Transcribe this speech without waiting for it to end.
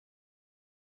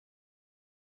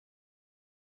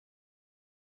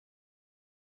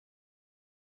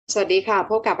สวัสดีค่ะ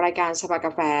พบกับรายการสภาก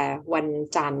าแฟวัน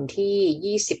จันทร์ที่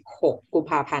26กุม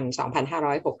ภาพันธ์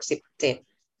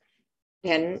2567เพ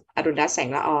นอรุณรัตน์แสง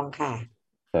ละอองค่ะ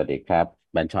สวัสดีครับ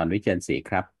บัญชรวิเชียรศรี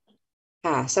ครับ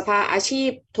ค่ะสภาอาชีพ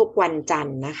ทุกวันจันท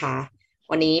ร์นะคะ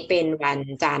วันนี้เป็นวัน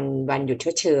จันทร์วันหยุดช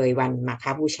ดเชยวันมาฆ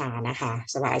บูชานะคะ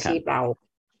สภาอาครับชีพเรา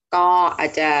ก็อา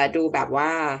จจะดูแบบว่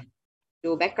า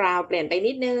ดูแบ็กกราวด์เปลี่ยนไป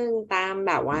นิดนึงตาม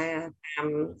แบบว่าตาม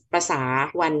ภาษา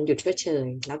วันหยุดชดเชย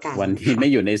แล้วกันวันที่ค่ะไม่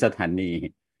อยู่ในสถานี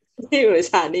ที่อยู่ส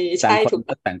ถานีต่างคนใช่ถูก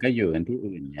ก็ต่างก็อยู่กันที่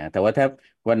อื่นเนี่ยแต่ว่าถ้า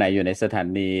วันไหนอยู่ในสถา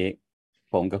นี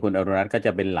ผมกับคุณอรุณรัตน์ก็จ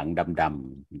ะเป็นหลังด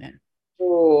ำๆเนี่ยถู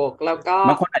กแล้วก็บ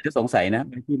างคนอาจจะสงสัยนะ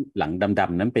ที่หลังด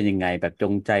ำๆนั้นเป็นยังไงแบบจ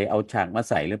งใจเอาฉากมา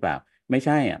ใส่หรือเปล่าไม่ใ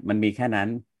ช่อ่ะมันมีแค่นั้น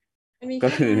มันมีก็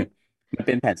คือแค่นั้นมันเ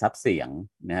ป็นแผ่นซับเสียง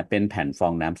นะฮะเป็นแผ่นฟอ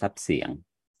งน้ำซับเสียง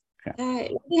ครับใช่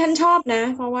แล้วที่ฉันชอบนะ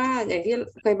เพราะว่าอย่างที่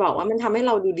เคยบอกว่ามันทำให้เ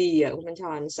ราดูดีอ่ะคุณบัญช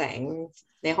รแสง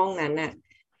ในห้องนั้นน่ะ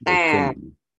แต่เด็กขึ้น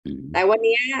อืมแต่วันเ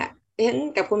นี้ยฉัน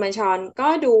กับคุณบัญชรก็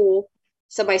ดู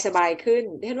สบายขึ้น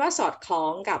ฉันว่าสอดคล้อ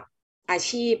งกับอา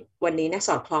ชีพวันนี้นะส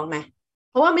อดคล้องไหม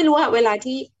เพราะว่าไม่รู้อะเวลา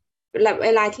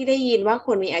ที่ได้ยินว่าค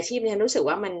นมีอาชีพเนี่ยรู้สึก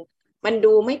ว่ามัน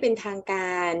ดูไม่เป็นทางก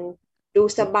ารดู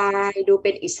สบายดูเ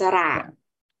ป็นอิสระ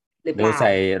หรือเปล่า ดูใ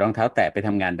ส่รองเท้าแตะไปท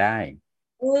ำงานได้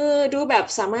เออดูแบบ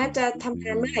สามารถจะอืทำง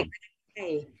านเมื่อไหร่ก็ม ได้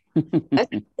แล้ว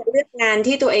จะเลือกงาน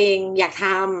ที่ตัวเองอยากท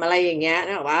ำอะไรอย่างเงี้ย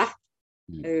นะวะ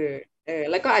เออ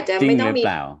แล้วก็อาจจะจริงไม่ต้องมีหรือเป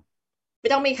ล่า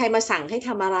ใครมาสั่งให้ท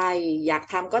ำอะไรอยาก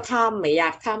ทำก็ทำไม่อย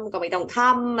ากทำก็ไม่ต้องท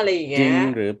ำอะไรอย่างเงี้ยจริง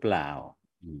หรือเปล่า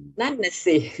อืมนั่นน่ะ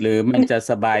สิ หรือมันจะ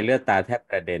สบายเลือดตาแทบ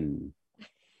กระเด็น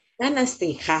นั่นน่ะสิ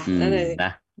ค่ะอืมนั่นเลยน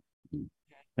ะอืม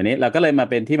วันนี้เราก็เลยมา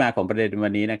เป็นที่มาของประเด็นวั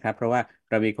นนี้นะครับเพราะว่า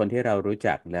เรามีคนที่เรารู้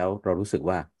จักแล้วเรารู้สึก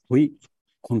ว่าเฮ้ย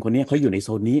คนคนนี้เขาอยู่ในโซ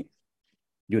นนี้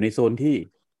อยู่ในโซนที่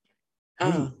อ่าเ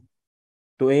ฮ้ย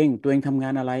ตัวเองทำงา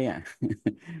นอะไรอ่ะ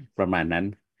ประมาณนั้น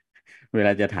เวล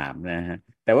าจะถามนะฮะ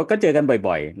แต่ว่าก็เจอกัน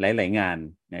บ่อยๆหลายๆงาน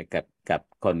นะกับ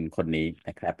คนคนนี้น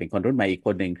ะครับเป็นคนรุ่นใหม่อีกค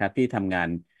นหนึ่งครับที่ทำงาน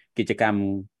กิจกรรม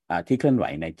ที่เคลื่อนไหว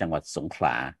ในจังหวัดสงขล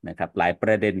านะครับหลายป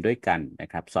ระเด็นด้วยกันนะ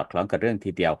ครับสอดคล้องกับเรื่อง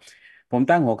ทีเดียว ผม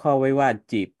ตั้งหัวข้อไว้ว่า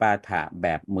จีบปาถะแบ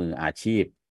บมืออาชีพ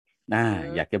อ่าอื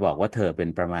อยากมจะบอกว่าเธอเป็น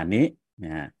ประมาณนี้น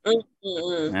ะฮะอืม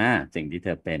อ่าสิ่งที่เธ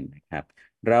อเป็นนะครับ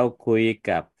เราคุย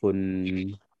กับคุณ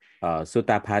สุ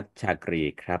ตาพัฒน์ชากรี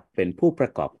ครับเป็นผู้ปร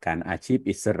ะกอบการอาชีพ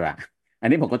อิสระอัน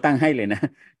นี้ผมก็ตั้งให้เลยนะ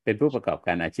เป็นผู้ประกอบก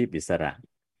ารอาชีพอิสระ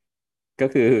ก็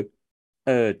คือเ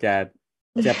ออจะ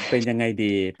จะเป็นยังไง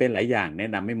ดีเป็นหลายอย่างแนะ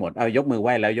นำไม่หมดเอายกมือไห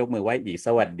ว้แล้วยกมือไหว้อีกส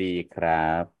วัสดีครั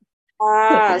บค่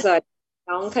ะสวัสดี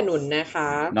น้องขนุนนะคะ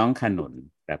น้องขนุน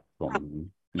ครับผม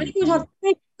อืไม่มอืม คุณชอบ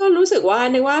ก็รู้สึกว่า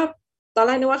นึกว่าตอนแ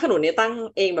รกนึกว่าขนุนเนี่ยตั้ง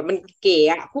เองแบบมันเก๋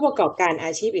อะผู้ประกอบการอ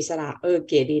าชีพอิสระ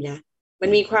เก๋ดีนะมัน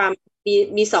มีความ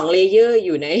มีสองเลเยอร์อ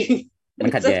ยู่ใน มั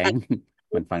นขัด สแย้ง ถาน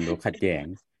มันฟังดูขัดแย้ง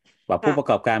ว่าผู้ประ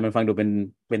กอบค่ะการมันฟังดู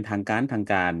เป็นทางการ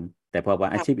แต่พอว่า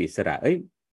อาชีพค่ะอิสระเอ้ย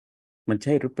มันใ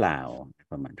ช่หรือเปล่า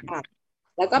ประมาณนี้ค่ะ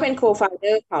แล้วก็อืเป็น ม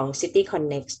co-founder ของ City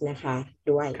Connect นะคะ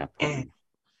ด้วยครับผม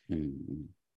อืม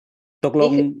ตกล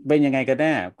งนี่คือเป็นยังไงกันแ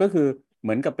น่ก็คือเห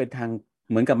มือนกับเป็นทาง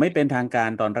เหมือนกับไม่เป็นทางการ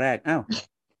ตอนแรกอ้าว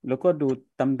แล้วก็ดู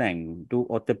ตำแหน่งดู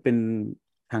อดจะเป็น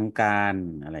ทางการ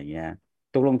อะไรเงี้ย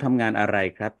ตกลงทำงานอะไร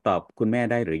ครับตอบคุณแม่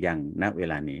ได้หรือยังณเว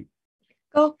ลานี้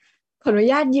ก็ขออนุ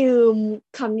ญาตยืม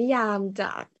คำนิยามจ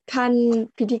ากท่าน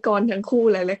พิธีกรทั้งคู่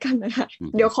เลยแล้วกันนะคะอื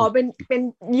เดี๋ยวขอมเป็น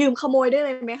ยืมขโมยได้เล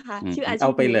ยไหมคะชื่ออาเอา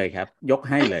ไปชีพนี้เลยครับยก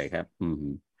ให้เลยครับ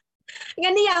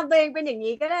งั้นนิยามตัวเองเป็นอย่าง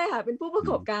นี้ก็ได้ค่ะเป็นผู้ประอืม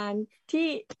กอบการที่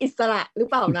อิสระหรือ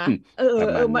เปล่านะเออ ประเอ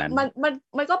อเออมันมาณนั้นมันมัน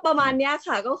มันก็ประมาณเนี้ย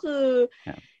ค่ะก็คือค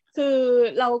รับคือ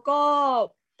เราก็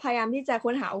พยายามที่จะ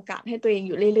ค้นหาโอกาสให้ตัวเองอ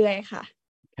ยู่เรื่อยๆค่ะ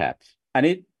ครับอัน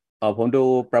นี้ผมดู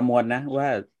ประมวลนะว่า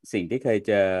สิ่งที่เคย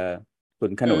เจอคุ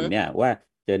ณขนุนเนี่ยอืมว่า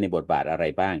เจอในบทบาทอะไร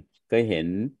บ้างเคยเห็น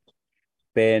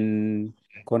เป็น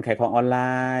คนขายของออนไล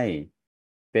น์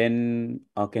เป็น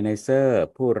organizer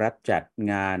ผู้รับจัด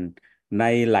งานใน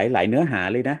หลายๆเนื้อหา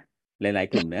เลยนะหลาย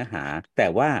ๆกลุ่มเนื้อหาแต่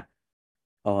ว่า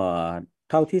เอ่อ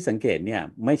เท่าที่สังเกตเนี่ย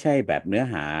ไม่ใช่แบบเนื้อ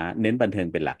หาเน้นบันเทิง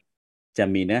เป็นหลัก จะ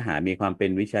มีเนื้อหามีความเป็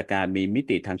นวิชาการมีมิ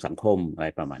ติทางสังคมอะไร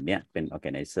ประมาณเนี้ยเป็น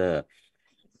organizer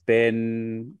เป็น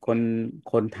คน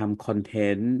คนทำคอนเท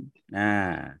นต์อ่า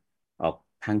ออก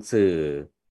ทางสื่อ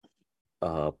เอ่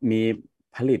อมี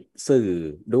ผลิตสื่อ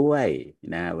ด้วย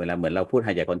นะเวลาเหมือนเราพูดห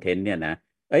าดใหญ่คอนเทนต์เนี่ยนะ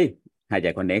เอ้ยหาดให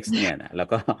ญ่คอนเน็กซ์เนี่ยนะแล้ว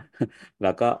ก็แ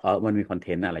ล้วก็มันมีคอนเท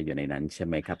นต์อะไรอยู่ในนั้นใช่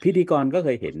ไหมครับพิธีกรก็เค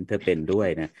ยเห็นเธอเป็นด้วย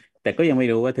นะแต่ก็ยังไม่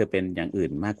รู้ว่าเธอเป็นอย่างอื่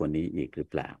นมากกว่านี้อีกหรือ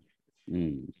เปล่าอื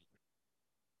ม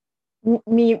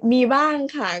มีมีบ้าง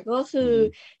ค่ะก็คืออื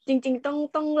มจริงๆ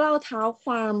ต้องเล่าเท้าค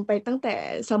วามไปตั้งแต่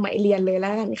สมัยเรียนเลยแ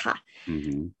ล้วกันค่ะอื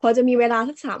ม พอจะมีเวลา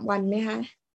สัก3 วันไหมคะ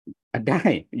ได้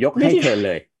ยกให้เธอเล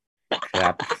ยครั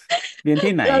บ เรียน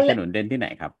ที่ไหน เรา ขนุนเรียนที่ไหน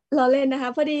ครับ เราเล่นนะคะ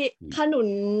พอดี อืม ขนุน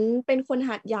เป็นคนห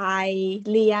าดใหญ่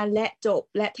เรียนและจบ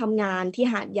และทำงานที่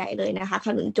หาดใหญ่เลยนะคะข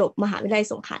นุนจบมหาวิทยาลัย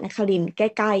สงขลานครินทร์ใก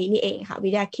ล้ๆนี่เองค่ะวิ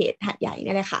ทยาเขตหาดใหญ่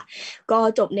นี่แหละค่ะก็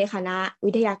จบในคณะ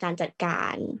วิทยาการจัดกา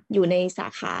รอยู่ในสา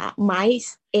ขา MICE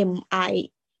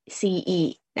MICE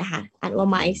นะคะอ่านว่า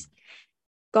MICE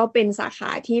ก็เป็นสาขา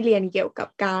ที่เรียนเกี่ยวกับ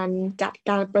การจัด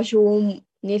การประชุม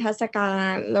นิทรรศกา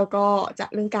รแล้วก็จัด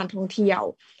เรื่องการท่องเที่ยว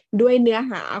ด้วยเนื้อ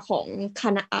หาของค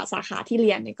ณะสาขาที่เ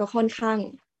รียนเนี่ยก็ค่อนข้าง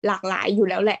หลากหลายอยู่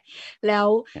แล้วแหละแล้ว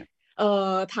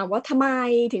ถามว่าทำไม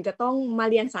ถึงจะต้องมา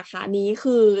เรียนสาขานี้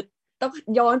คือต้อง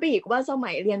ย้อนไปอีกว่าส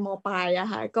มัยเรียนม.ปลายอ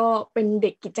ะค่ะก็เป็นเ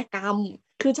ด็กกิจกรรม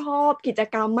คือชอบกิจ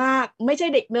กรรมมากไม่ใช่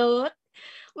เด็กเนิร์ด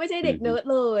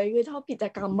เลยคือชอบกิจ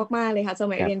กรรมมากๆเลยค่ะส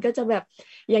มัยเรียนก็จะแบบ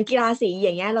อย่างกีฬาสีอ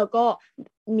ย่างเงี้ยเราก็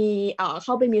มีเ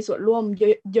ข้าไปมีส่วนร่วม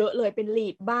เยอะเลยเป็นลี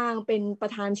ดบ้างเป็นปร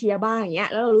ะธานเชียร์บ้างอย่างเงี้ย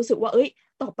แล้วเรารู้สึกว่า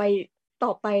ต่อไ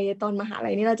ปตอนมหา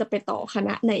ลัยนี่เราจะไปต่อคณ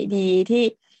ะไหนดีที่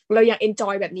เรายังเอนจอ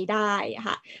ยแบบนี้ได้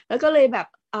ค่ะแล้วก็เลยแบบ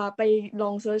ไปล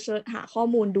องเซิร์ชหาข้อ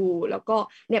มูลดูแล้วก็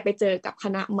เนี่ยไปเจอกับค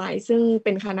ณะใหม่ซึ่งเ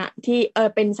ป็นคณะที่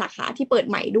เป็นสาขาที่เปิด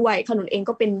ใหม่ด้วยขนุนเอง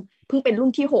ก็เพิ่งเป็นรุ่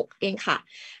นที่6เองค่ะ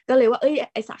ก็เลยว่า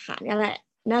ไอสาขาเนี่ยแหละ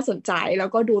น่าสนใจแล้ว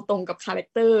ก็ดูตรงกับคาแรค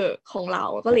เตอร์ของเรา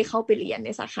ก็เลยเข้าไปเรียนใน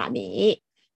สาขานี้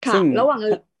ค่ะระหว่าง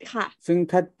ค่ะซึ่ง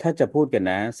ถ้าจะพูดกัน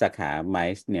นะสาขาไม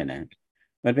ซ์เนี่ยนะ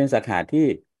มันเป็นสาขาที่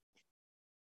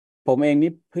ผมเอง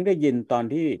นี่เพิ่งได้ยินตอน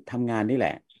ที่ทำงานนี่แห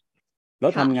ละแล้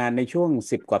วทำงานในช่วง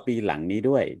10 กว่าปีหลังนี้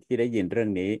ด้วยที่ได้ยินเรื่อง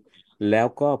นี้แล้ว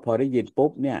ก็พอได้ยินปุ๊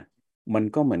บเนี่ยมัน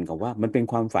ก็เหมือนกับว่ามันเป็น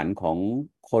ความฝันของ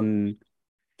คน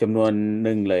จำนวนห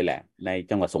นึ่งเลยแหละใน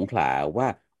จังหวัดสงขลาว่า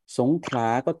สงขลา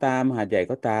ก็ตามหาดใหญ่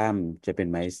ก็ตามจะเป็น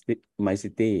ไมซ์ซิ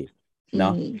ตี้เนา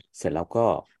ะเสร็จแล้ว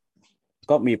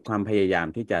ก็มีความพยายาม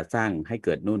ที่จะสร้างให้เ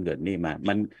กิดนู่นเกิดนี่มา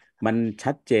มัน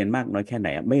ชัดเจนมากน้อยแค่ไหน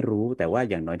ไม่รู้แต่ว่า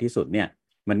อย่างน้อยที่สุดเนี่ย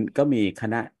มันก็มีค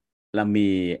ณะเรามี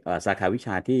สาขาวิช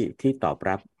าที่ตอบ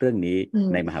รับเรื่องนี้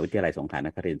ในมหาวิทยาลัยสงขลาน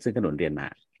ครินทร์ซึ่งขนุนเรียนมา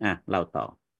เล่าต่อ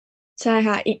ใช่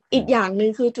ค่ะอีกอย่างหนึ่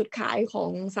งคือจุดขายของ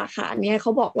สาขาเนี่ยเข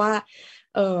าบอกว่า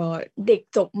เด็ก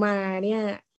จบมาเนี่ย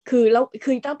คือ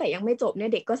ตั้งแต่ยังไม่จบเนี่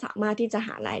ยเด็กก็สามารถที่จะห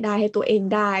ารายได้ให้ตัวเอง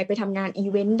ได้ไปทำงานอี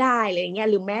เวนต์ได้อะไรอย่างเงี้ย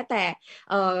หรือแม้แต่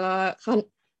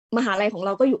มหาลัยของเร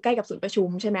าก็อยู่ใกล้กับศูนย์ประชุม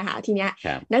ใช่ไหมคะทีเนี้ย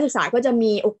นักศึกษาก็จะ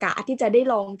มีโอกาสที่จะได้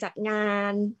ลองจัดงา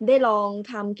นได้ลอง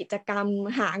ทำกิจกรรม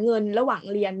หาเงินระหว่าง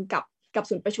เรียนกับ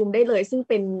ศูนย์ประชุมได้เลยซึ่ง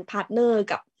เป็นพาร์ทเนอร์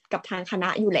กับทางคณะ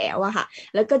อยู่แล้วอะค่ะ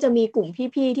แล้วก็จะมีกลุ่ม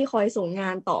พี่ๆที่คอยส่งงา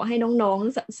นต่อให้น้อง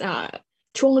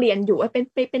ๆช่วงเรียนอยู่ว่า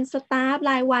เป็นสตาฟ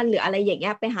รายวันหรืออะไรอย่างเงี้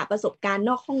ยไปหาประสบการณ์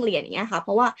นอกห้องเรียนอย่างเงี้ยค่ะเพ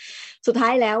ราะว่าสุดท้า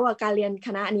ยแล้วการเรียนค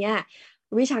ณะเนี้ย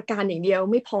วิชาการอย่างเดียว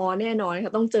ไม่พอแน่นอนค่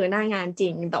ะต้องเจอหน้างานจริ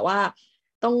งแต่ว่า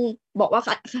ต้องบอกว่า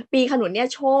ปีขนุนเนี่ย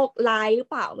โชคร้ายหรือ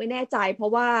เปล่าไม่แน่ใจเพรา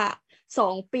ะว่า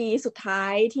2 ปีสุดท้า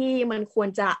ยที่มันควร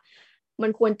จ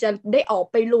ะได้ออก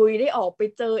ไปลุยได้ออกไป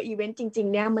เจออีเวนต์จริง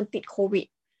ๆเนี่ยมันติดโควิด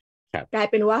กลาย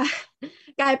เป็นว่า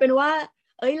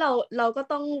เราก็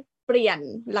ต้องเปลี่ยน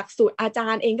หลักสูตรอาจา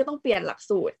รย์เองก็ต้องเปลี่ยนหลัก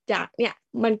สูตรจากเนี่ย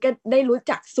มันก็ได้รู้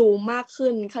จักซูมมาก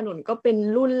ขึ้นขนุนก็เป็น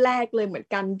รุ่นแรกเลยเหมือน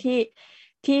กัน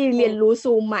ที่เรียนรู้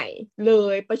ซูมใหม่เล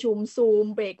ยประชุมซูม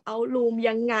เบรกเอาท์รูม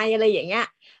ยังไงอะไรอย่างเงี้ย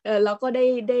แล้วก็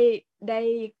ได้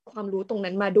ความรู้ตรง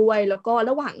นั้นมาด้วยแล้วก็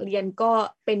ระหว่างเรียนก็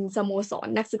เป็นสโมสร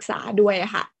นักศึกษาด้วย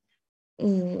ค่ะ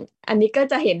อันนี้ก็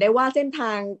จะเห็นได้ว่าเส้นท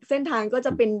างก็จ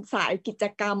ะเป็นสายกิจ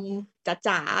กรรม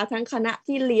จ๋าๆทั้งคณะ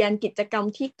ที่เรียนกิจกรรม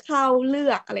ที่เข้าเลื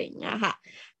อกอะไรอย่างเงี้ยค่ะ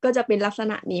ก็จะเป็นลักษ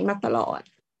ณะนี้มาตลอด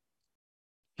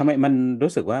ทำไมมัน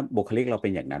รู้สึกว่าบุคลิกเราเป็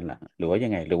นอย่างนั้นล่ะหรือว่ายั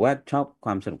งไงหรือว่าชอบคว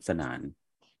ามสนุกสนาน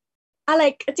อะไร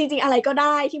จริงๆอะไรก็ไ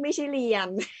ด้ที่ไม่ใช่เรียน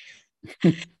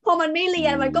พอมันไม่เรีย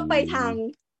นมันก็ไปทาง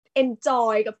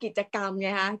enjoy กับกิจกรรมไง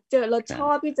คะเราช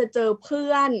อบที่จะเจอเ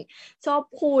พื่อนชอบ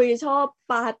คุยชอบ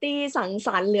ปาร์ตี้สังส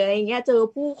รรค์หรืออะไรเงี้ยเจอ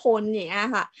ผู้คนอย่างเงี้ย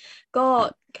ค่ะก็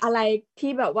อะไร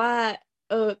ที่แบบว่า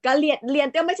ก็เรียน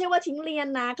ก็ไม่ใช่ว่าทิ้งเรียน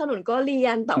นะขนุนก็เรีย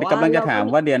นแต่ว่ากำลังจะถาม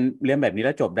ว่าเรียนแบบนี้แ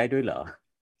ล้วจบได้ด้วยเหรอ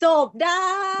จบได้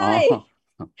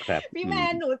ครับพี่แม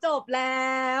นหนูจบแ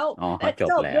ล้ว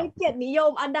จบด้วยเกียรตินิย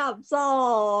มอันดับ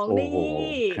2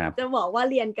นี่จะบอกว่า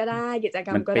เรียนก็ได้กิจกร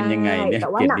รมก็ได้แต่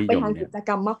ว่าหนักไปทางกิจก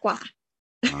รรมมากกว่า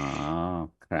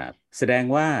ครับแสดง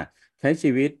ว่าใช้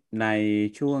ชีวิตใน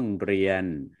ช่วงเรียน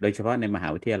โดยเฉพาะในมหา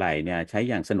วิทยาลัยเนี่ยใช้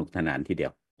อย่างสนุกสนานทีเดีย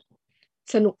ว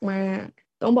สนุกมาก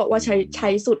ต้องบอกว่าใช้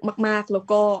สุดมากๆแล้ว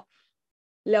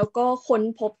ก็ค้น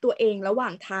พบตัวเองระหว่า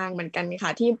งทางเหมือนกันค่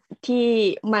ะที่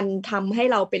มันทำให้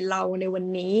เราเป็นเราในวัน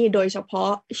นี้โดยเฉพา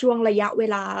ะช่วงระยะเว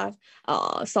ลา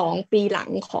2 ปีหลัง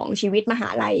ของชีวิตมหา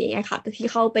ลัยอย่างเงี้ยค่ะที่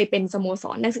เข้าไปเป็นสโมส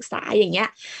รนักศึกษาอย่างเงี้ย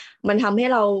มันทำให้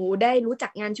เราได้รู้จั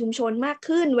กงานชุมชนมาก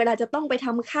ขึ้นเวลาจะต้องไปท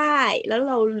ำค่ายแล้ว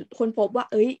เราค้นพบว่า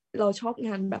เราชอบง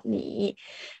านแบบนี้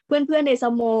เพื่อนๆในส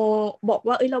โมบอก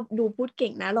ว่าเราดูพูดเก่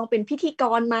งนะลองเป็นพิธีก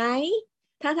รไหม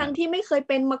ทั้งที่ไม่เคย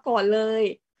เป็นมาก่อนเลย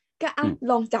ก็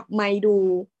ลองจับไมค์ดู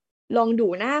ลองดู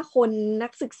หน้าคนนั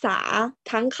กศึกษา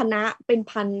ทั้งคณะเป็น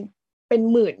พันเป็น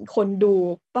หมื่นคนดู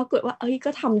ปรากฏว่า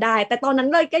ก็ทำได้แต่ตอนนั้น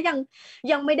เลยก็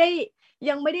ยังไม่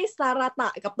ได้สารตะ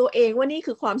กับตัวเองว่านี่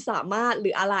คือความสามารถหรื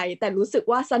ออะไรแต่รู้สึก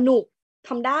ว่าสนุกท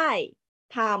ำได้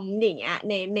ทำอย่างเงี้ย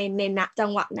ในณจั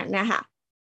งหวะนั้นนะคะ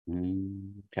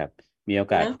ครับมีโอ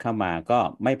กาสเข้ามาก็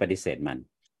ไม่ปฏิเสธมัน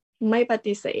ไม่ป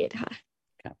ฏิเสธค่ะ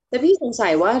ครับแต่พี่สงสั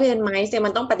ยว่าเรียนไมซ์เนี่ยมั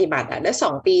นต้องปฏิบัติและ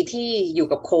2 ปีที่อยู่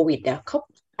กับโควิดเขา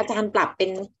อาจารย์ปรับเป็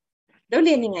นแล้วเ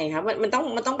รียนยังไงคะมัน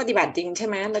ต้องปฏิบัติจริงใช่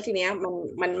ไหมแล้วทีเนี้ย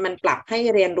มันปรับให้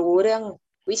เรียนรู้เรื่อง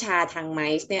วิชาทางไม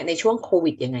ซ์เนี่ยในช่วงโค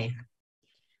วิดยังไงคะ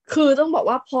คือต้องบอก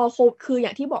ว่าพอคืออย่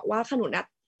างที่บอกว่าขนุนนะ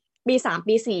ปี3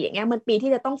ปี4อย่างเงี้ยมันปี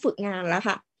ที่จะต้องฝึกงานแล้ว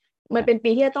ค่ะมันเป็นปี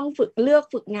ที่จะต้องเลือก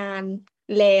ฝึกงาน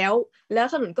แล้ว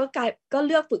ขนุนก็เ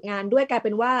ลือกฝึกงานด้วยกลายเ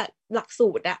ป็นว่าหลักสู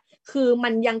ตรคือมั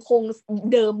นยังคง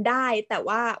เดิมได้แต่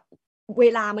ว่าเว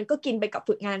ลามันก็กินไปกับ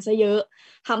ฝึกงานซะเยอะ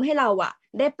ทำให้เรา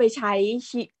ได้ไปใ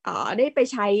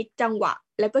ช้จังหวะ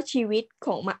แล้วก็ชีวิต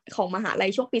ของมหาลัย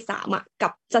ช่วงปี3กั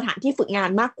บสถานที่ฝึกงาน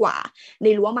มากกว่าใน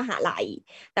รั้วมหาลัย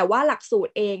แต่ว่าหลักสูต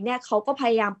รเองเนี่ยเขาก็พ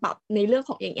ยายามปรับในเรื่อง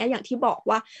ของอย่างเงี้ยอย่างที่บอก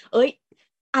ว่า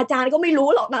อาจารย์ก็ไม่รู้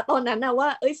หรอกนะตอนนั้นนะว่า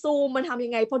ซูมมันทำยั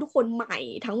งไงเพราะทุกคนใหม่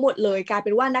ทั้งหมดเลยกลายเ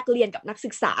ป็นว่านักเรียนกับนักศึ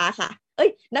กษาค่ะ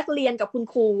นักเรียนกับคุณ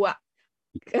ครู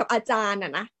กับอาจารย์น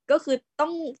ะก็คือต้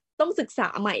องศึกษา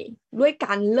ใหม่ด้วยก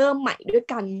ารเริ่มใหม่ด้วย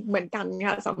กันเหมือนกัน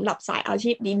ค่ะสำหรับสายอา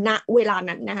ชีพนี้ณเวลา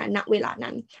นั้นนะคะณเวลา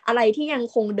นั้นอะไรที่ยัง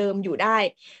คงเดิมอยู่ได้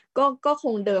ก็ค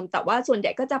งเดิมแต่ว่าส่วนให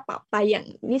ญ่ก็จะปรับไปอย่าง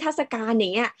นิทรรศการอย่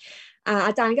างเงี้ยอ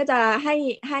าจารย์ก็จะ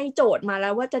ให้โจทย์มาแล้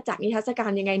วว่าจะจัดนิทรรศกา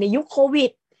รยังไงในยุคโควิ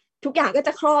ดทุกอย่างก็จ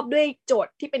ะครอบด้วยโจท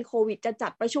ย์ที่เป็นโควิดจะจั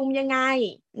ดประชุมยังไง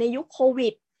ในยุคโควิ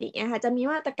ดอย่างเงี้ยค่ะจะมี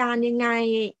มาตรการยังไง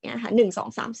อย่างเงี้ยค่ะ1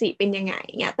 2 3 4เป็นยังไง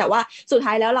เงี้ยแต่ว่าสุดท้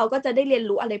ายแล้วเราก็จะได้เรียน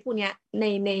รู้อะไรพวกเนี้ย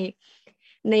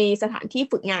ในสถานที่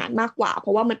ฝึกงานมากกว่าเพร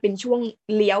าะว่ามันเป็นช่วง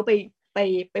เลี้ยว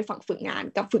ไปฝั่งฝึกงาน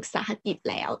กับฝึกสาหกิจ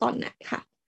แล้วตอนนั้นค่ะ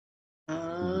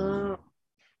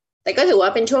แต่ก็ถือว่า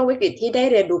เป็นช่วงวิกฤตที่ได้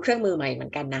เรียนรู้เครื่องมือใหม่เหมือ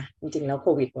นกันนะจริงๆแล้วโค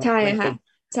วิดใช่ค่ะ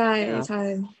ใช่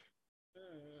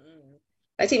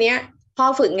แล้วทีเนี้ยพอ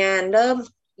ฝึกงานเริ่ม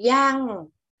ย่าง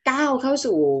ก้าวเข้า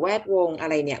สู่แวดวงอะ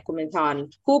ไรเนี่ยคุณเป็นพร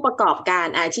ผู้ประกอบการ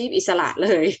อาชีพอิสระเล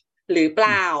ยหรือเป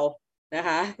ล่านะค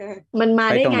ะมันมา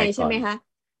ได้ไงใช่ไหมคะ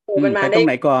มันมาไปตรงไ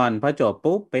หนก่อนพอจบ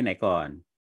ปุ๊บไปไหนก่อน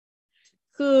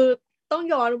คือต้อง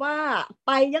ย้อนว่าไ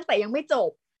ปตั้งแต่ยังไม่จบ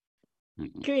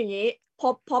คืออย่างนี้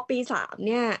พอปี3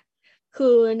เนี่ยคื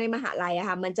อในมหาลัย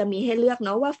ค่ะมันจะมีให้เลือกเน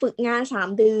าะว่าฝึกงาน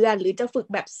3 เดือนหรือจะฝึก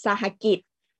แบบสหกิจ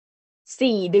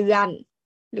4 เดือน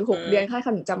หรือ6 เดือนถ้าข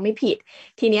นุนจำไม่ผิด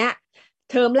ทีเนี้ย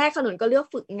เทอมแรกขนุนก็เลือก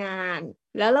ฝึกงาน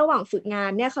แล้วระหว่างฝึกงาน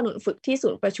เนี่ยขนุนฝึกที่ศู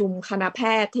นย์ประชุมคณะแพ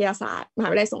ทยศาสตร์มหา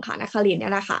วิทยาลัยสงขลานครินทร์เนี่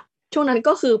ยแหละค่ะช่วงนั้น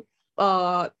ก็คือ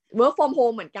work from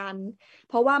home เหมือนกัน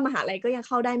เพราะว่ามหาลัยก็ยังเ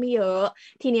ข้าได้ไม่เยอะ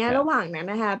ทีเนี้ยระหว่างนั้น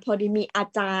นะคะพอดีมีอา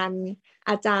จาร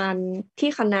ย์ที่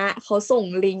คณะเขาส่ง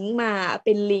ลิงก์มาเ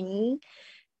ป็นลิง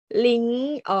ก์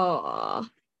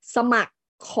สมัคร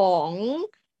ของ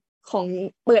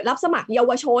เปิดรับสมัครเยา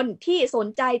วชนที่สน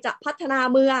ใจจะพัฒนา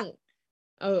เมือง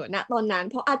ณตอนนั้น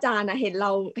เพราะอาจารย์เห็นเร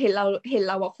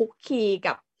าว่าคุกคี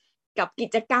กับกิ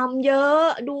จกรรมเยอะ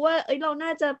ดูว่าเราน่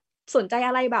าจะสนใจอ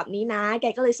ะไรแบบนี้นะแก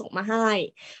ก็เลยส่งมาให้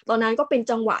ตอนนั้นก็เป็น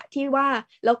จังหวะที่ว่า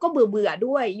แล้วก็เบื่อ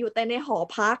ด้วยอยู่แต่ในหอ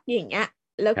พักอย่างเงี้ย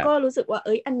แล้วก็รู้สึกว่า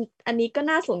อันนี้ก็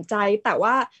น่าสนใจแต่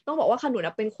ว่าต้องบอกว่าขนุน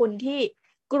เป็นคนที่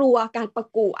กลัวการประ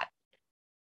กวด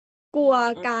กลัว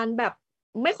การแบบ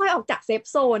ไม่ค่อยออกจากเซฟ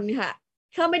โซนค่ะ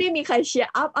ถ้าไม่ได้มีใครเชีย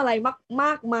ร์อัพอะไรม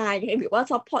ากมายหรือว่า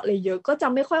ซัพพอร์ตอะไรเยอะก็จะ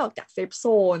ไม่ค่อยออกจากเซฟโซ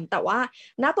นแต่ว่า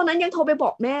ณตอนนั้นยังโทรไปบ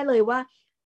อกแม่เลยว่า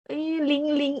ลิง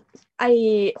ก์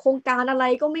โครงการอะไร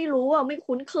ก็ไม่รู้ไม่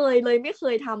คุ้นเคยเลยไม่เค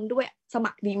ยทำด้วยส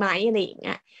มัครดีไหมอะไรอย่างเ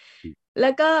งี้ยแล้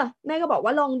วก็แม่ก็บอกว่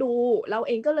าลองดูเราเ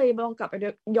องก็เลยลอง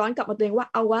ย้อนกลับมาตัวเองว่า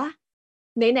เอาวะ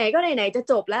ไหนๆก็ไหนๆจะ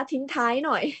จบแล้วทิ้งท้ายห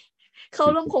น่อยเข้า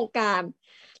ร่วมโครงการ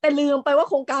แต่ลืมไปว่า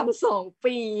โครงการมัน2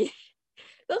 ปี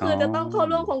ก็คือจะต้องเข้า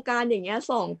ร่วมโครงการอย่างเงี้ย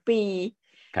2 ปี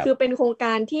คือเป็นโครงก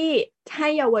ารที่ให้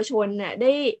เยาวชนเนี่ย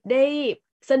ได้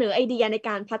เสนอไอเดียในก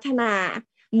ารพัฒนา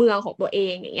เมืองของตัวเอ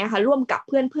งอย่างเงี้ยค่ะร่วมกับเ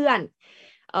พื่อน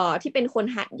ที่เป็นคน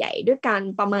หาดใหญ่ด้วยกัน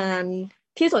ประมาณ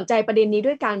ที่สนใจประเด็นนี้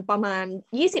ด้วยกันประมาณ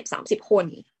20-30 คน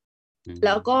แ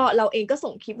ล้วก็เราเองก็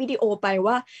ส่งคลิปวิดีโอไป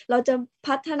ว่าเราจะ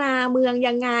พัฒนาเมือง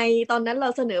ยังไงตอนนั้นเรา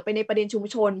เสนอไปในประเด็นชุม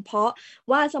ชนเพราะ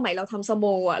ว่าสมัยเราทำสโม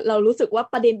อ่ะเรารู้สึกว่า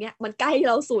ประเด็นเนี้ยมันใกล้เ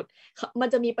ราสุดมัน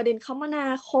จะมีประเด็นคมนา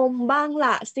คมบ้าง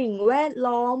ล่ะสิ่งแวด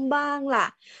ล้อมบ้างล่ะ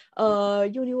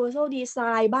universal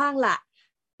design บ้างล่ะ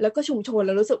แล้วก็ชุมชนเ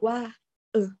รารู้สึกว่า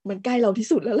มันใกล้เราที่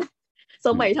สุดแล้วล่ะส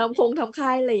มัยทำค่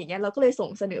ายอะไรอย่างเงี้ยเราก็เลยส่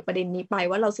งเสนอประเด็นนี้ไป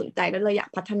ว่าเราสนใจแล้วเราอยาก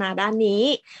พัฒนาด้านนี้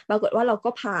ปรากฏว่าเราก็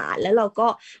ผ่านแล้วเราก็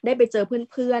ได้ไปเจอ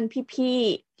เพื่อนๆพี่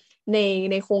ๆ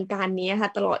ในโครงการนี้ค่ะ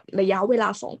ตลอดระยะเวลา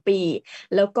2 ปี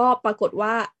แล้วก็ปรากฏว่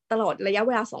าตลอดระยะเ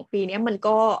วลา2 ปีนี้มัน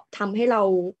ก็ทำให้เรา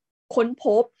ค้นพ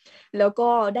บแล้วก็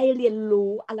ได้เรียน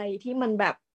รู้อะไรที่มันแบ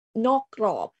บนอกกร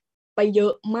อบไปเยอ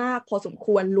ะมากพอสมค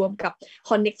วรรวมกับ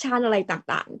คอนเน็กชันอะไร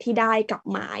ต่างๆที่ได้กลับ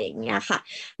มาอย่างเงี้ยค่ะ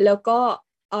แล้วก็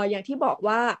อย่างที่บอก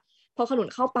ว่าพอขนุน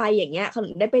เข้าไปอย่างเงี้ยขนุ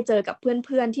นได้ไปเจอกับเ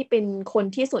พื่อนๆที่เป็นคน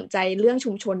ที่สนใจเรื่อง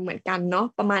ชุมชนเหมือนกันเนาะ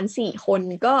ประมาณ4 คน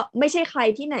ก็ไม่ใช่ใคร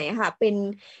ที่ไหนค่ะเป็น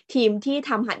ทีมที่ท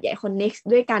ำหาดใหญ่คอนเน็กซ์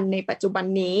ด้วยกันในปัจจุบัน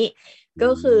นี้ก็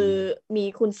คือมี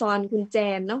คุณซอนคุณแจ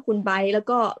นเนาะคุณไบร์ทแล้ว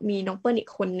ก็มีน้องเปิ้ลอีก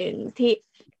คนหนึ่ง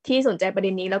ที่สนใจประเด็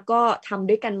นนี้แล้วก็ทำ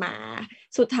ด้วยกันมา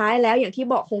สุดท้ายแล้วอย่างที่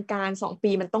บอกโครงการ2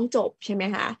 ปีมันต้องจบใช่ไหม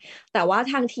คะแต่ว่า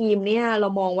ทางทีมเนี่ยเรา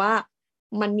มองว่า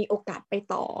มันมีโอกาสไป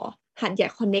ต่อหาดใหญ่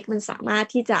คอนเน็กมันสามารถ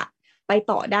ที่จะไป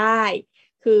ต่อได้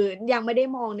คือยังไม่ได้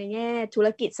มองในแง่ธุร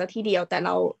กิจซะทีเดียวแต่เร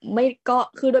าไม่ก็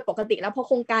คือโดยปกติแล้วพอโ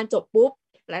ครงการจบปุ๊บ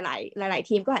หลาย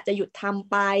ทีมก็อาจจะหยุดท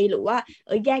ำไปหรือว่า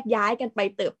แยกย้ายกันไป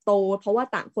เติบโตเพราะว่า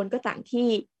ต่างคนก็ต่างที่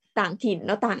ต่างถิ่นแ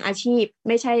ล้วต่างอาชีพไ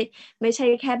ม่ใช่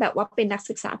แค่แบบว่าเป็นนัก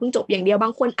ศึกษาเพิ่งจบอย่างเดียวบา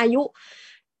งคนอายุ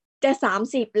จะ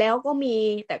30แล้วก็มี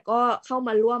แต่ก็เข้าม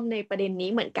าร่วมในประเด็นนี้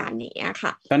เหมือนกันอย่างเงี้ยค่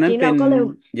ะตอนนั้นเป็นก็เลย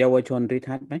เยาวชนริ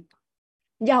ทัศน์ไหม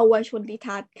เยาวชนริ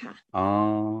ทัศน์ค่ะอ๋อ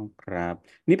ครับ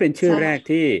นี่เป็นชื่อใช่แรก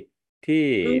ที่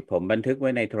ผมบันทึกไว้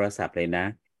ในโทรศัพท์เลยนะ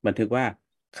บันทึกว่า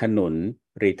ขนุน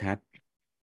ริทัศน์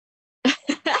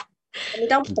อันนี้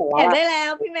ต้องบอกเขียนว่าได้แล้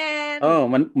วพี่แมน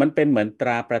มันเป็นเหมือนตร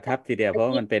าประทับทีเดียวเพราะ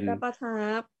ว่ามันเป็นรับประทั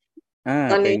บเป็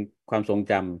นตอนนี้ความทรง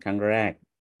จำครั้งแรก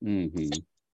หืม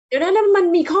เดี๋ยวนั้นมัน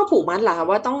มีข้อผูกมัดเหรอคะ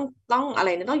ว่าต้องอะไร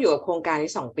นะต้องอยู่กับโครงการ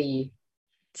นี้2 ปี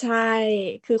ใช่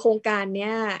คือโครงการเ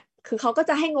นี้ยคือเขาก็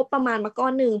จะให้งบประมาณมาก้อ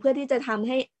นหนึ่งเพื่อที่จะทำ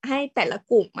ให้แต่ละ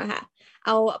กลุ่มอะค่ะเอ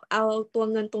าเอาตัว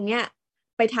เงินตรงเนี้ย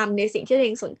ไปทำในสิ่งที่ตัวเอ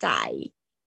งสนใจ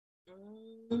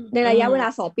ในระยะเวลา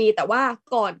2 ปีแต่ว่า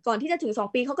ก่อนที่จะถึง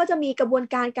2 ปีเขาก็จะมีกระบวน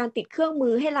การติดเครื่องมื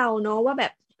อให้เราเนาะว่าแบ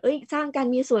บสร้างการ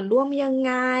มีส่วนร่วมยังไ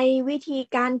งวิธี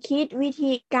การคิดวิ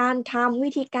ธีการทำวิ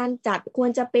ธีการจัดควร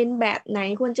จะเป็นแบบไหน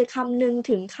ควรจะคำนึง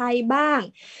ถึงใครบ้าง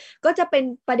ก็จะเป็น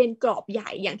ประเด็นกรอบใหญ่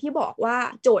อย่างที่บอกว่า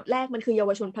โจทย์แรกมันคือเยา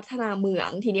วชนพัฒนาเมือง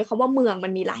ทีนี้คำว่าเมืองมั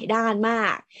นมีหลายด้านมา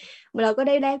กเราก็ไ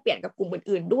ด้แลกเปลี่ยนกับกลุ่ม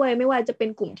อื่นๆด้วยไม่ว่าจะเป็น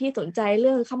กลุ่มที่สนใจเ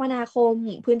รื่องคมนาคม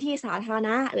พื้นที่สาธารณ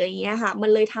ะอะไรอย่างเงี้ยค่ะมัน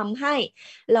เลยทำให้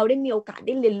เราได้มีโอกาสไ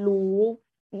ด้เรียนรู้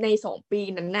ใน2 ปี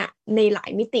นั้นน่ะในหลาย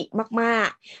มิติมาก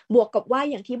ๆบวกกับว่า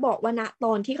อย่างที่บอกว่าณต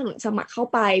อนที่ขนุนสมัครเข้า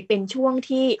ไปเป็นช่วง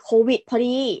ที่โควิดพอ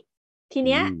ดีทีเ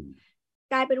นี้ย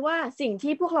กลายเป็นว่าสิ่ง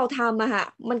ที่พวกเราทำอะค่ะ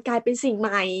มันกลายเป็นสิ่งให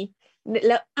ม่แ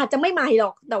ล้วอาจจะไม่ใหม่หร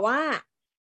อกแต่ว่า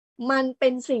มันเป็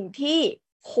นสิ่งที่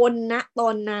คนณตอ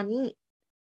นนั้น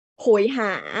โหยห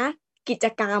ากิจ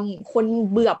กรรมคน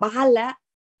เบื่อบ้านแล้ว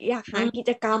อยากหากิ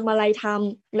จกรรมอะไรท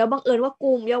ำแล้วบังเอิญว่าก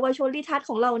ลุ่มเยาวชนริทัศน์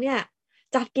ของเราเนี่ย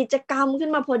จัดกิจกรรมขึ้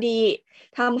นมาพอดี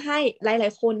ทำให้หลา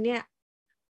ยๆคนเนี่ย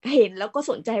เห็นแล้วก็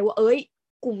สนใจว่า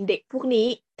กลุ่มเด็กพวกนี้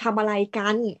ทำอะไรกั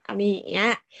นอะไรอย่างเงี้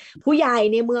ยผู้ใหญ่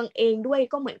ในเมืองเองด้วย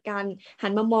ก็เหมือนกันหั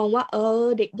นมามองว่า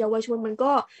เด็กเยาวชนมัน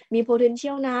ก็มี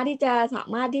potential นะที่จะสา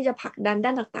มารถที่จะผลักดันด้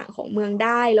านต่างๆของเมืองไ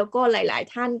ด้แล้วก็หลาย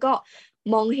ๆท่านก็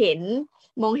มองเห็น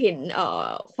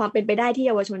ความเป็นไปได้ที่เ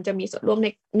ยาวชนจะมีส่วนร่วม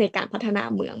ในการพัฒนา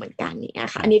เมืองเหมือนกันนี่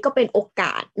ค่ะอันนี้ก็เป็นโอก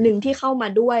าสหนึ่งที่เข้ามา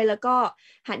ด้วยแล้วก็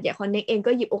หาดใหญ่คอนเน็กเอง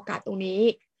ก็หยิบโอกาสตรงนี้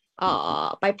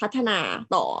ไปพัฒนา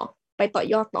ต่อไปต่อ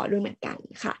ยอดต่อด้วยเหมือนกัน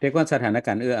ค่ะเรียกว่าสถานก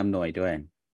ารณ์เอื้ออำนวยด้ว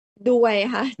ย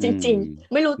ค่ะจริง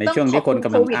ๆไม่รู้ในต้องช่วงที่ขอบคุณโคคนก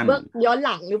ำลังอั้นวิดเบื้องย้อนห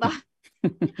ลังหรือเปล่า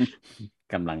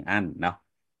กำลังอั้นเนาะ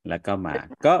แล้วก็มา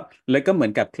ก็เลยก็เหมือ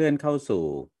นกับเคลื่อนเข้าสู่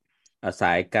ส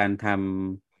ายการท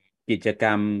ำกิจกร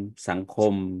รมสังค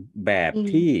มแบบ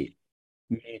ที่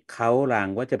มีเขาราง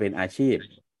ว่าจะเป็นอาชีพ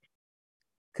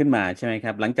ขึ้นมาใช่ไหมค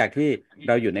รับหลังจากที่เ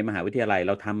ราอยู่ในมหาวิทยาลัยเ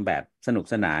ราทำแบบสนุก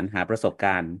สนานหาประสบก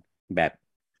ารณ์แบบ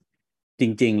จ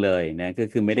ริงๆเลยนะก็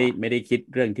คือไม่ได้คิด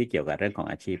เรื่องที่เกี่ยวกับเรื่องของ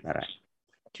อาชีพอะไร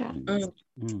ค่ะ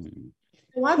อืม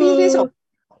เพราะว่าพี่สม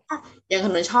อย่างข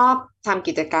นุนชอบทำ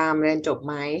กิจกรรมเรียนจบ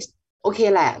ไมซ์โอเค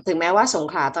แหละถึงแม้ว่าสง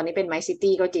ขลาตอนนี้เป็นไมซ์ซิ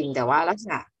ตี้ก็จริงแต่ว่าลักษ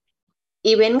ณะ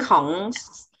อีเวนต์ของ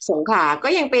สงขลาก็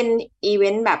ยังเป็นอีเว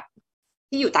นต์แบบ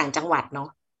ที่อยู่ต่างจังหวัดเนาะ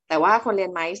แต่ว่าคนเรีย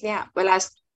นไมซ์เนี่ยเวลา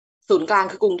ศูนย์กลาง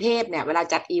คือกรุงเทพเนี่ยเวลา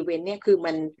จัดอีเวนต์เนี่ยคือ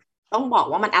ต้องบอก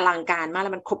ว่ามันอลังการมากแ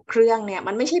ล้วมันครบเครื่องเนี่ย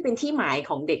มันไม่ใช่เป็นที่หมายข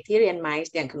องเด็กที่เรียนไม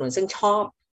ซ์อย่างขนุนซึ่งชอบ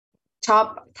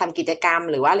ทำกิจกรรม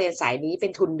หรือว่าเรียนสายนี้เป็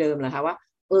นทุนเดิมเหรอคะว่า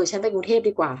ฉันไปกรุงเทพ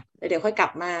ดีกว่าแล้วเดี๋ยวค่อยกลั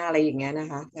บมาอะไรอย่างเงี้ยนะ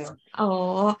คะอ๋อ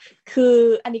คือ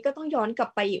อันนี้ก็ต้องย้อนกลับ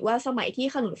ไปอีกว่าสมัยที่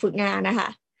ขนุนฝึกงานนะคะ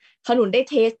ขนุนได้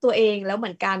เทสตัวเองแล้วเห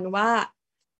มือนกันว่า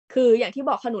คืออย่างที่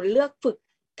บอกขนุนเลือกฝึก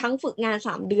ทั้งฝึกงาน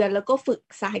3 เดือนแล้วก็ฝึก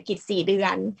สหกิจ4 เดือ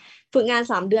นฝึกงาน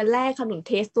3 เดือนแรกขนุนเ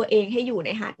ทสตัวเองให้อยู่ใน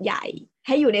หาดใหญ่ใ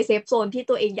ห้อยู่ในเซฟโซนที่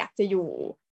ตัวเองอยากจะอยู่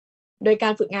โดยกา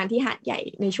รฝึกงานที่หาดใหญ่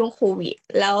ในช่วงโควิด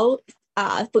แล้ว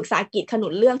ฝึกสหกิจขนุ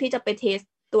นเลือกที่จะไปเทส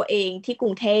ตัวเองที่กรุ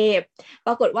งเทพป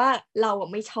รากฏว่าเรา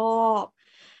ไม่ชอบ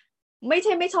ไม่ใ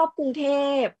ช่ไม่ชอบกรุงเท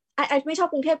พไม่ชอบ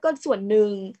กรุงเทพก็ส่วนหนึ่ง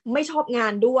ไม่ชอบงา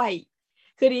นด้วย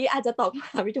คือนี้อาจจะตอบค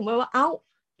ำถามพี่ถึงว่าเอ้า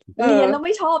เรียนแล้วไ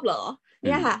ม่ชอบเหรอเ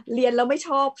นี่ยค่ะเรียนแล้วไม่ช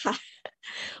อบค่ะ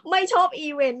ไม่ชอบอี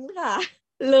เวนต์ค่ะ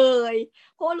เลย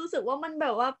เพราะรู้สึกว่ามันแบ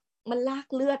บว่ามันลาก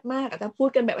เลือดมากแต่พูด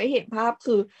กันแบบให้เห็นภาพ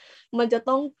คือมันจะ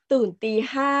ต้องตื่นตี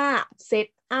 5เซต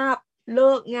อัพเ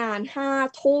ลิกงาน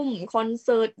5 ทุ่มคอนเ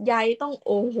สิร์ตใหญ่ต้องโ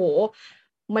อ้โห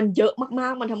มันเยอะมา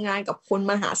กๆมันทำงานกับคน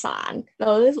มหาศาลเรา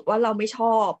รู้สึกว่าเราไม่ช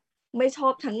อบ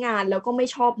ทั้งงานแล้วก็ไม่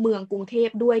ชอบเมืองกรุงเทพ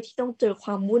ด้วยที่ต้องเจอคว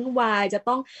ามวุ่นวายจะ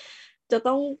ต้อ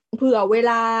งเผื่อเว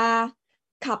ลา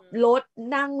ขับรถ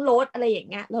นั่งรถอะไรอย่าง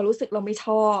เงี้ยเรารู้สึกเราไม่ช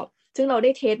อบซึ่งเราไ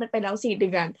ด้เทสมันไปแล้ว4 เ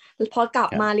ดือนพอกลับ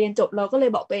มาเรียนจบเราก็เลย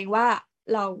บอกตัวเองว่า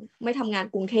เราไม่ทำงาน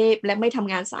กรุงเทพและไม่ท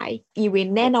ำงานสายอีเวน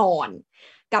ต์แน่นอน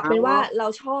กลับเป็นว่าเรา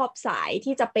ชอบสาย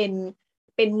ที่จะเป็น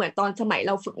เหมือนตอนสมัยเ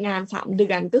ราฝึกงาน3 เดื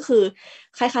อนก็คือ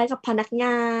คล้ายๆกับพนักง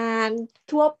าน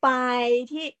ทั่วไป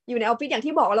ที่อยู่ในออฟฟิศอย่าง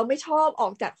ที่บอกเราไม่ชอบออ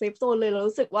กจากเซฟโซนเลยเรา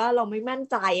รู้สึกว่าเราไม่มั่น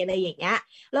ใจอะไรอย่างเงี้ย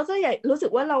แล้วก็อยากรู้สึ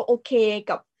กว่าเราโอเค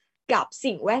กับ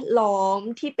สิ่งแวดล้อม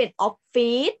ที่เป็นออฟ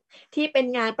ฟิศที่เป็น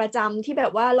งานประจำที่แบ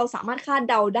บว่าเราสามารถคาด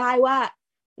เดาได้ว่า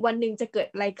วันหนึ่งจะเกิด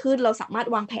อะไรขึ้นเราสามารถ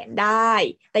วางแผนได้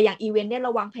แต่อย่างอีเวนต์เนี่ยเร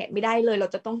าวางแผนไม่ได้เลยเรา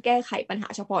จะต้องแก้ไขปัญหา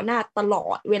เฉพาะหน้าตลอ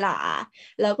ดเวลา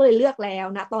แล้วก็เลยเลือกแล้ว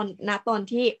นะตอน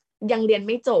ที่ยังเรียนไ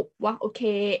ม่จบว่าโอเค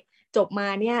จบมา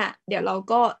เนี่ยเดี๋ยวเรา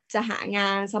ก็จะหางา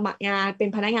นสมัครงานเป็น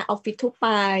พนักงานออฟฟิศทั่วไป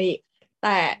แ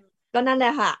ต่ก็นั่นแหล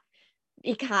ะค่ะ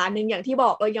อีกขาหนึ่งอย่างที่บ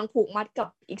อกยังผูกมัดกับ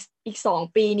อีก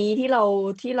2 ปีนี้ที่เ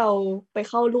ราไป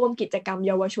เข้าร่วมกิจกรรมเ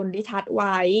ยาวชนนิทัศน์ไ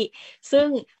ว้ซึ่ง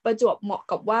ประจวบเหมาะ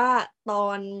กับว่าตอ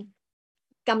น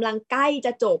กำลังใกล้จ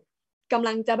ะจบกำ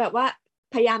ลังจะแบบว่า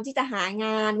พยายามที่จะหาง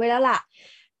านไว้แล้วล่ะ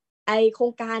ไอโคร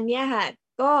งการเนี้ยค่ะ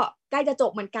ก็ใกล้จะจ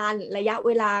บเหมือนกันระยะเ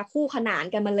วลาคู่ขนาน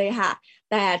กันมาเลยค่ะ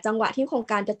แต่จังหวะที่โครง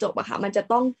การจะจบอะค่ะมันจะ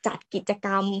ต้องจัดกิจก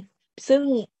รรมซึ่ง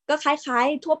ก็คล้าย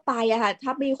ๆทั่วไปอะค่ะถ้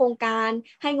ามีโครงการ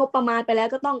ให้งบประมาณไปแล้ว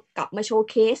ก็ต้องกลับมาโชว์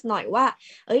เคสหน่อยว่า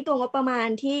ตัวงบประมาณ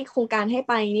ที่โครงการให้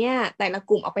ไปเนี่ยแต่ละ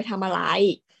กลุ่มเอาไปทำอะไร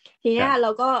ทีเนี้ยเรา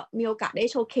ก็มีโอกาสได้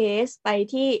โชว์เคสไป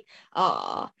ที่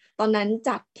ตอนนั้น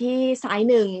จัดที่สาย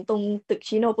หนึ่งตรงตึก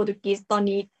ชิโนโปรตุกีสตอน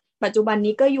นี้ปัจจุบัน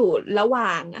นี้ก็อยู่ระหว่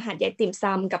างหาดใหญ่ติ่มซ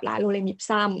ำกับร้านโรเลมิป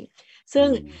ซัมซึ่ง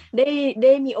ไ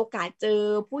ด้มีโอกาสเจอ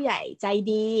ผู้ใหญ่ใจ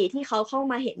ดีที่เขาเข้า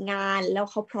มาเห็นงานแล้ว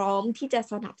เขาพร้อมที่จะ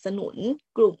สนับสนุน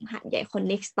กลุ่มหาดใหญ่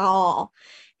Connect Store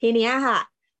ทีเนี้ยค่ะ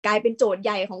กลายเป็นโจทย์ใ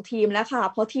หญ่ของทีมแล้วค่ะ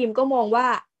เพราะทีมก็มองว่า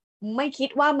ไม่คิด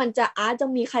ว่ามันจะ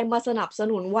มีใครมาสนับส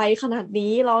นุนไวขนาด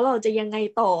นี้แล้วเราจะยังไง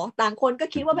ต่อต่างคนก็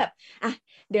คิดว่าแบบ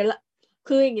เดี๋ยว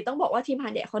คืออย่างนี้ต้องบอกว่าทีมหา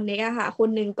ดใหญ่คอนเนคอะค่ะคน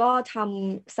หนึ่งก็ท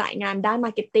ำสายงานด้านม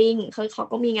าร์เก็ตติ้งเขา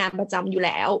ก็มีงานประจำอยู่แ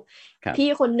ล้วพี่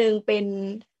คนหนึ่งเป็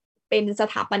นส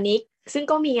ถาปนิกซึ่ง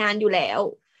ก็มีงานอยู่แล้ว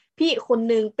พี่คน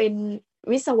หนึ่งเป็น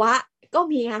วิศวะก็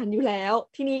มีงานอยู่แล้ว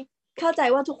ทีนี้เข้าใจ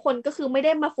ว่าทุกคนก็คือไม่ไ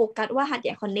ด้มาโฟกัสว่าหาดให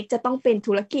ญ่คอนเนคจะต้องเป็น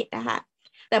ธุรกิจนะคะ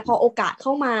แต่พอโอกาสเข้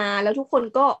ามาแล้วทุกคน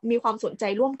ก็มีความสนใจ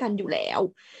ร่วมกันอยู่แล้ว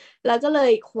แล้วก็เล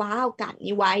ยคว้าโอกาส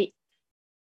นี้ไว้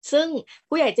ซึ่ง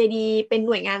ผู้ใหญ่ใจดีเป็นห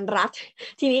น่วยงานรัฐ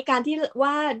ทีนี้การที่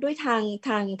ว่าด้วยท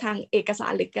างเอกสา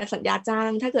รหรือการสัญญาจ้า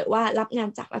งถ้าเกิดว่ารับงาน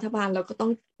จากรัฐบาลเราก็ต้อ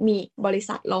งมีบริ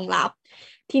ษัทรองรับ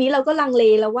ทีนี้เราก็ลังเล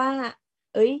แล้วว่า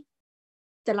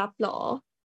จะรับหรอ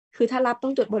คือถ้ารับต้อ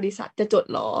งจดบริษัทจะจด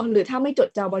หรอหรือถ้าไม่จด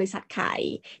จะบริษัทขาย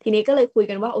ทีนี้ก็เลยคุย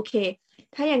กันว่าโอเค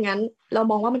ถ้าอย่างนั้นเรา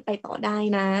มองว่ามันไปต่อได้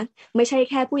นะไม่ใช่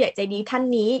แค่ผู้ใหญ่ใจดีท่าน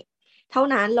นี้เท่า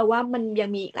นั้นเราว่ามันยัง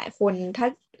มีอีกหลายคนถ้า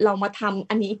เรามาทำ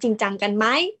อันนี้จริงจังกันไหม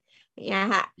เนี่ย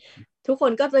ค่ะทุกค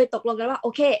นก็เลยตกลงกันว่าโอ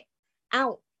เค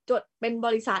จดเป็นบ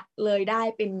ริษัทเลยได้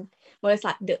เป็นบริษั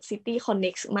ท The City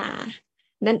Connect มา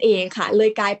นั่นเองค่ะเล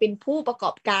ยกลายเป็นผู้ประก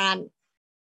อบการ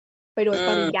ไปโดยป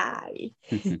ริยาย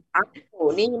โอ้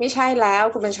นี่ไม่ใช่แล้ว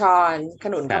คุณบัญชรข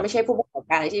นุนเขาไม่ใช่ผู้ประกอบ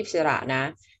การอาชีพอิสระนะ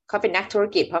เขาเป็นนักธุร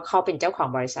กิจเพราะเขาเป็นเจ้าของ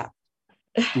บริษัท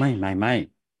ไม่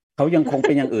เขายังคงเ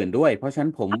ป็นอย่างอื่นด้วยเพราะฉะนั้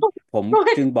นผม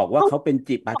จึงบอกว่าเขาเป็น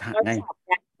จิปาถะไง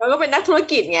เขาก็เป็นนักธุร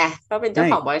กิจไงเขาเป็นเจ้า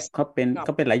ของบริษัทเขาเ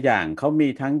ป็นหลายอย่างเขามี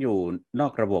ทั้งอยู่นอ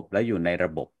กระบบและอยู่ในร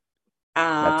ะบบ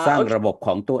แบบสร้างโอเคระบบข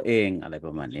องตัวเองอะไรป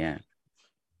ระมาณเนี้ย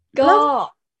ก็แล้ว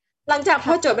หลังจากพ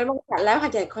อจค่ะดเป็นบริษัทแล้วหา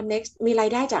ดใหญ่คอนเน็กซ์มีราย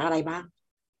ได้จากอะไรบ้าง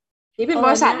นี่เป็นบ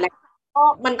ริษัทเนี่ยแล้วก็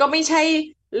มันก็ไม่ใช่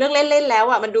เรื่องเล่นๆแล้ว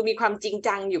อ่ะมันดูมีความจริง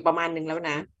จังอยู่ประมาณหนึ่งแล้ว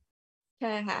นะใ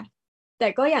ช่ค่ะแต่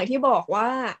ก็อย่างที่บอกว่า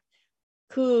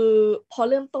คือพอ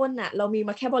เริ่มต้นน่ะเรามีม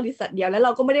าแค่บริษัทเดียวแล้วเร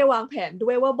าก็ไม่ได้วางแผนด้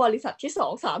วยว่าบริษัทที่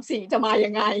2 3 4จะมายั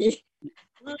งไง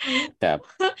อืมครับ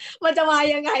มันจะมา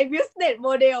ยังไง business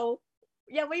model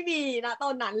ยังไม่มีนะตอ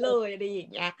นนั้นเลยอะไรอย่า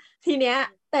งเงี้ยทีเนี้ย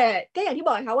แต่ก็อย่างที่บ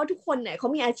อกนะคะว่าทุกคนเนี่ยเขา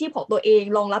มีอาชีพของตัวเอง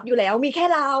รองรับอยู่แล้วมีแค่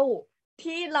เรา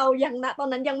ที่เรายังณตอน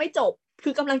นั้นยังไม่จบคื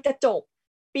อกำลังจะจบ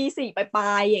ปี 4ปล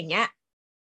ายๆอย่างเงี้ย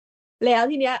แล้ว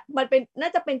ทีเนี้ยมันเป็นน่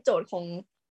าจะเป็นโจทย์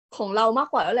ของเรามาก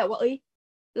กว่าแล้วแหละว่าเอ้ย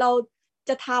เรา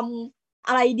จะทำ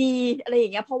อะไรดีอะไรอย่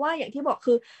างเงี้ยเพราะว่าอย่างที่บอก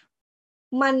คือ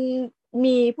มัน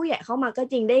มีผู้ใหญ่เข้ามาก็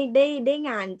จริงได้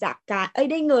งานจากการ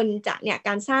ได้เงินจากเนี่ยก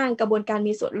ารสร้างกระบวนการ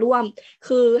มีส่วนร่วม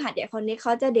คือหาดใหญ่คอนเน็กเข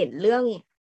าจะเด่นเรื่อง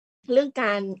ก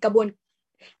าร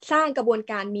สร้างกระบวน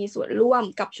การมีส่วนร่วม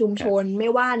กับชุมชนไม่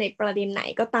ว่าในประเด็นไหน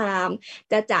ก็ตาม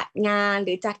จะจัดงานห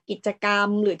รือจัดกิจกรรม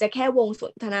หรือจะแค่วงส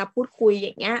นทนาพูดคุยอ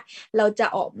ย่างเงี้ยเราจะ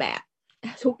ออกแบบ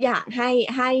ทุกอย่าง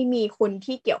ให้มีคน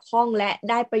ที่เกี่ยวข้องและ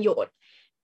ได้ประโยชน์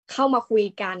เข้ามาคุย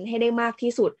กันให้ได้มาก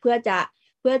ที่สุดเพื่อ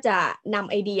จะนำ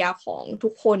ไอเดียของทุ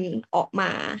กคนออกม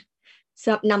า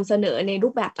นำเสนอในรู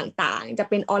ปแบบต่างๆจะ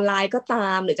เป็นออนไลน์ก็ตา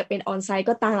มหรือจะเป็นออนไซต์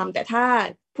ก็ตามแต่ถ้า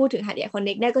พูดถึงหาดใหญ่คอนเ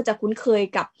น็กเนี่ยก็จะคุ้นเคย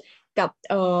กับ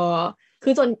คื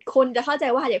อส่วนคนจะเข้าใจ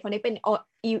ว่าหาดใหญ่คอนเน็กเป็น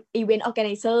อีเวนต์ออร์แกไน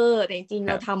เซอร์แต่จริงๆ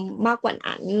เราทำมากกว่า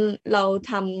นั้นเรา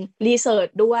ทำรีเสิร์ช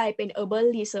ด้วยเป็น Urban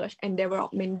Research and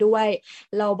Development ด้วย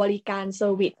เราบริการเซอ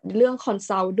ร์วิสเรื่องคอน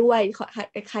ซัลท์ด้วย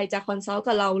ใครจะคอนซัลท์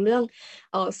กับเราเรื่อง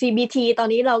CBT ตอน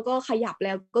นี้เราก็ขยับแ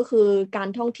ล้วก็คือการ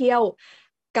ท่องเที่ยว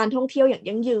อย่าง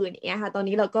ยั่งยืนอย่างเงี้ยค่ะตอน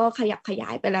นี้เราก็ขยับขยา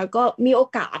ยไปแล้วก็มีโอ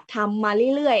กาสทำมา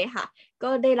เรื่อยๆค่ะ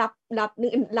ก็ได้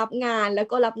รับงานแล้ว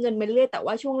ก็รับเงินมาเรื่อยแต่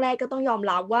ว่าช่วงแรกก็ต้องยอม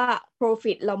รับว่า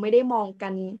profit เราไม่ได้มองกั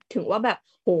นถึงว่าแบบ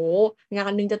โหงา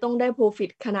นนึงจะต้องได้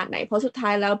profit ขนาดไหนเพราะสุดท้า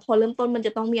ยแล้วพอเริ่มต้นมันจ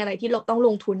ะต้องมีอะไรที่เราต้องล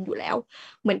งทุนอยู่แล้ว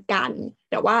เหมือนกัน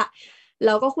แต่ว่าเร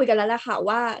าก็คุยกันแล้วแหละค่ะ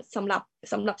ว่าสำหรั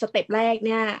บสเต็ปแรกเ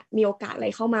นี่ยมีโอกาสอะไร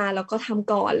เข้ามาแล้วก็ท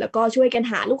ำก่อนแล้วก็ช่วยกัน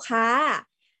หาลูกค้า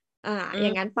อย่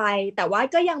างนั้นไปแต่ว่า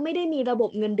ก็ยังไม่ได้มีระบบ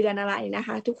เงินเดือนอะไรนะค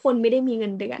ะทุกคนไม่ได้มีเงิ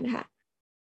นเดือนค่ะ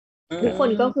ทุกคน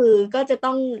ก็คือก็จะ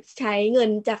ต้องใช้เงิน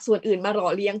จากส่วนอื่นมาหล่อ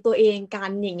เลี้ยงตัวเองกัน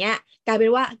อย่างเงี้ยกลายเป็น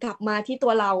ว่ากลับมาที่ตั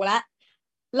วเราละ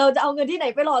เราจะเอาเงินที่ไหน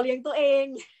ไปหล่อเลี้ยงตัวเอง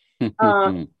เออ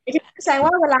แสดงว่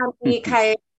าเวลามีใคร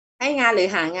ให้งานหรือ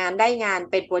หางานได้งาน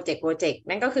เป็นโปรเจกต์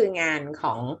นั่นก็คืองานข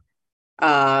องเอ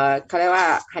อเขาเรียกว่า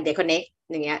หาดใหญ่คอนเน็ก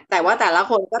อย่างเงี้ยแต่ว่าแต่ละ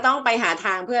คนก็ต้องไปหาท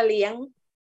างเพื่อเลี้ยง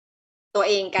ตัว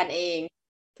เองกันเอง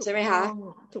ถูใช่ไหมคะกต้อง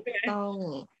ถูกต้อง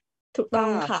ถูกก็ต้อง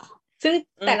ค่ะซึ่ง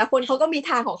อืมแต่ละคนเขาก็มี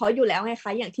ทางของเขาอยู่แล้วไงค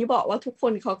ะอย่างที่บอกว่าทุกค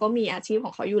นเขาก็มีอาชีพข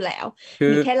องเขาอยู่แล้วคื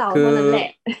อมีแค่เราคือเท่านั้นแหละ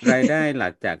รายได้หลั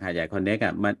กจากหาดใหญ่คอนเน็กอ่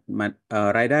ะมัน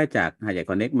รายได้จากหาดใหญ่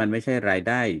คอนเน็กมันไม่ใช่รายไ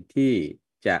ด้ที่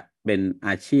จะเป็นอ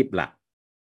าชีพหลัก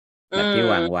อืแบบที่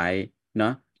วางมไว้เนา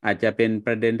ะอาจจะเป็นป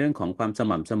ระเด็นเรื่องของความส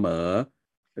ม่ำเสมอ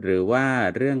หรือว่า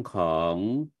เรื่องของ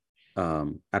เอ่อ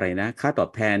อะไรนะค่าตอบ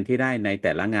แทนที่ได้ในแ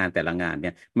ต่ละงานเ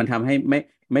นี่ยมันทำให้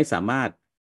ไม่สามารถ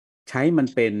ใช้มัน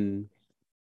เป็น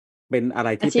อะไร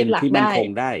อาชีที่เป็นที่มั่นพหลักได้ค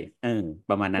งได้เออ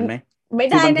ประมาณนั้นไหม ไม่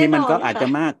คือบางทีได้แน่นมันก็อนค่ะ อาจจะ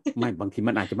มากไม่บางที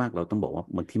มันอาจจะมากเราต้องบอกว่า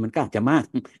บางทีมันก็อาจจะมาก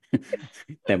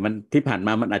แต่มันที่ผ่านม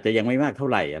ามันอาจจะยังไม่มากเท่า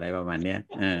ไหร่อะไรประมาณเนี้ย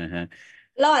ฮะ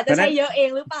เราอาจจะเพราะฉะนั้น ใช้เยอะเอง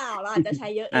หรือเปล่าเราอาจจะใช้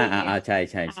เยอะเองไงใช่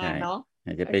ใช่ใช่เนาะอ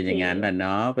าจจะโอเค เป็นอย่างนั้นแหละเน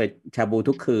าะไปชาบู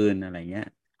ทุกคืนอะไรเงี้ย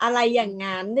อะไรอย่าง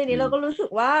นั้นทีอืนี้เราก็มรู้สึก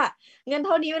ว่าเงินเ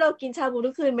ท่านี้เรากินชาบู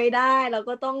ทุกคืนไม่ได้เรา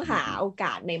ก็ต้องหาโอก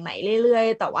าสใหม่ๆเรื่อย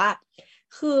ๆแต่ว่า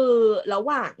คือระห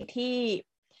ว่างที่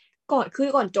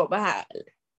ก่อนจบอะค่ะ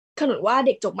ขนุนว่าเ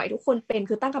ด็กจบใหม่ทุกคนเป็น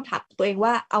คือตั้งคำถามตัวเอง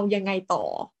ว่าเอายังไงต่อ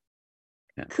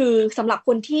ครับคือสำหรับค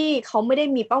นที่เขาไม่ได้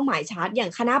มีเป้าหมายชัดอย่า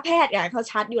งคณะแพทย์อะเขา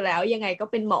ชัดอยู่แล้วยังไงก็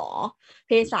เป็นหมอเ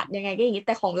ภสัชยังไงก็อย่างนี้แ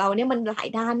ต่ของเราเนี่ยมันหลาย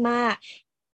ด้านมาก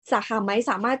สาขาไหม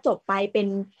สามารถจบไปเป็น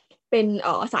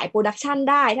สายโปรดักชัน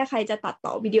ได้ถ้าใครจะตัดต่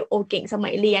อวิดีโอเก่งส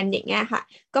มัยเรียนอย่างเงี้ยค่ะ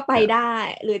ก็ไปครับได้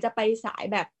หรือจะไปสาย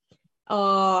แบบเอ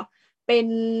อเป็น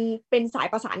เป็นสาย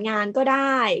ประสานงานก็ไ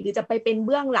ด้หรือจะไปเป็นเ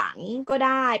บื้องหลังก็ไ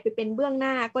ด้ไปเป็นเบื้องห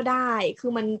น้าก็ได้คื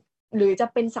อมันหรือจะ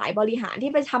เป็นสายบริหาร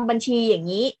ที่ไปทำบัญชีอย่าง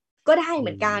นี้ก็ได้อืมเห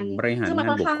มือนกันบริหาซึ่งมันร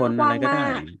งานบุคคค่อนข้างกลอะไรก็ได้ว้างม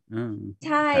ากอืมใ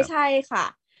ช่ครับใช่ค่ะ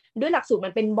ด้วยหลักสูตรมั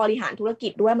นเป็นบริหารธุรกิ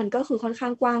จด้วยมันก็คือค่อนข้า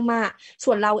งกว้างมาก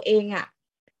ส่วนเราเองอ่ะ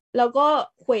เราก็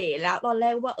เขวแล้วตอนแร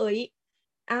กว่าเอ้ย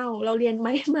อ้าวเราเรียนไ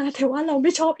ม่มาแต่ว่าเราไ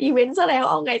ม่ชอบอีเวนต์ซะแล้ว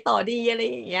เอาไงต่อดีอะไร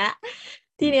อย่างเงี้ย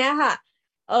ทีเนี้ยค่ะ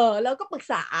แล้วก็ปรึก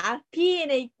ษาพี่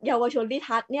ในเยาวชนนิ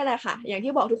ทัศน์เนี่ยแหละค่ะอย่าง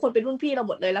ที่บอกทุกคนเป็นรุ่นพี่เรา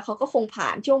หมดเลยแล้วเขาก็คงผ่า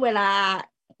นช่วงเวลา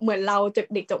เหมือนเรา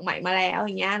เด็กจบใหม่มาแล้วอ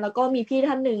ย่างเงี้ยแล้วก็มีพี่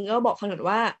ท่านหนึ่งก็บอกขนม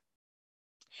ว่า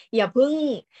อย่าเพิ่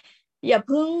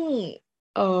ง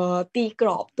ตีกร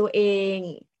อบตัวเอง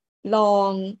ลอ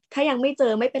งถ้ายังไม่เจ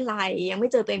อไม่เป็นไรยังไม่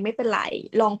เจอตัวเองไม่เป็นไร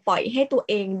ลองปล่อยให้ตัว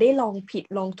เองได้ลองผิด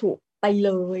ลองถูกไปเ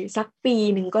ลยสักปี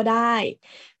หนึ่งก็ได้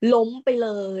ล้มไปเล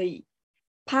ย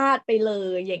พลาดไปเล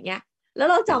ยอย่างเงี้ยแล้ว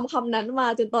เราจำคำนั้นมา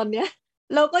จนตอนเนี้ย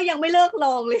เราก็ยังไม่เลิกล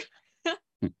องเลย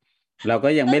เราก็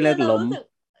ยังไม่เลิกล้ม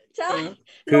ใช่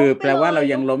คือแปลว่าเรา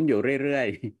ยังล้มอยู่เรื่อย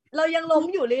เรายังล้ม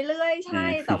อยู่เรื่อยๆใช่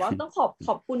ๆ แต่ว่าต้องข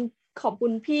อบคุ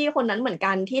ณพี่คนนั้นเหมือน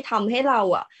กันที่ทำให้เรา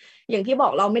อ่ะอย่างที่บอ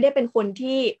กเราไม่ได้เป็นคน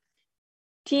ที่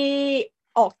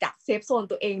ออกจากเซฟโซน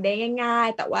ตัวเองได้ง่าย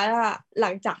ๆแต่ว่าหลั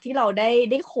งจากที่เราไ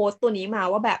ด้โค้ชตัวนี้มา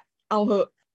ว่าแบบเอาเหอะ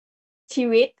ชี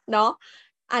วิตเนาะ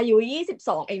อายุ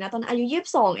22เองนะตอนอายุ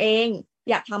22เอง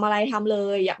อยากทำอะไรทำเล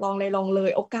ยอยากลองอะไรลองเล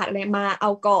ยโอกาสอะไรมาเอ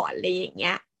าก่อนอะไรอย่างเ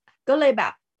งี้ยก็เลยแบ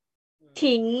บ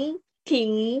ทิ้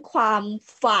งความ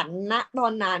ฝันณตอ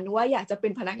นนั้นว่าอยากจะเป็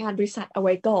นพนักงานบริษัทเอาไ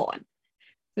ว้ก่อน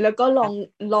แล้วก็ล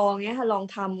องเนี่ยค่ะลอง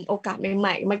ทำโอกาสให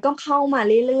ม่ๆมันก็เข้ามา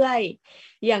เรื่อย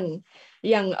ๆอย่าง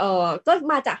ก็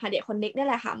มาจากเด็กคอนเน็กนี่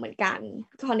แหละค่ะเหมือนกัน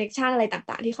คอนเน็กชันอะไร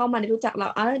ต่างๆที่เข้ามาได้รู้จักเรา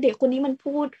เด็กคนนี้มัน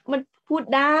พูด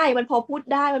ได้มันพอพูด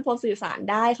ได้มันพอสื่อสาร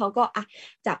ได้เขาก็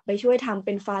จับไปช่วยทำเ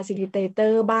ป็นฟาซิลิเตเตอ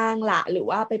ร์บ้างละหรือ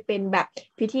ว่าไปเป็นแบบ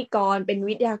พิธีกรเป็น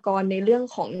วิทยากรในเรื่อง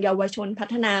ของเยาวชนพั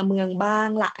ฒนาเมืองบ้าง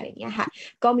ละอะไรอย่างเงี้ยค่ะ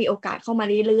ก็มีโอกาสเข้ามา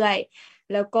เรื่อย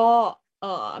ๆแล้วก็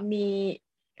มี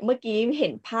เมื่อกี้เห็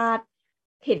นภา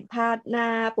พหน้า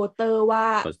โปสเตอร์ว่า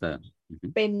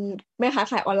เป็นแม่ค้า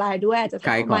ขายออนไลน์ด้วยอาจจะ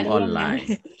ขายของออนไลน์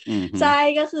ใช่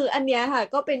ก็คืออันเนี้ยค่ะ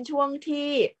ก็เป็นช่วงที่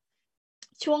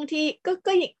ก็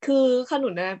คือขนุ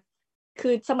นนะคื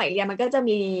อสมัยเรียนมันจ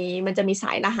ะมีส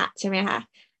ายรหัสใช่ไหมคะ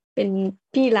เป็น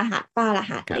พี่รหัสป้าร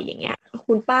หัสอะไรอย่างเงี้ย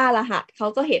คุณป้ารหัสเขา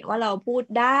ก็เห็นว่าเราพูด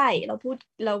ได้เรา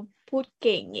พูดเ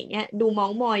ก่งอย่างเงี้ยดูเม้า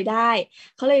มอยได้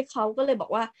เขาก็เลยบอ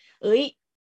กว่าเอ้ย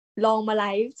ลองมาไล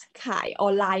ฟ์ขายออ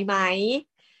นไลน์ไหม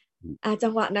จั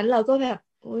งหวะนั้นเราก็แบบ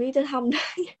อุ้ยจะทำไ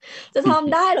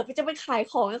ด้หรอจะไปขาย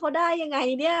ของให้เขาได้ยังไง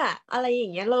เนี่ยอะไรอย่า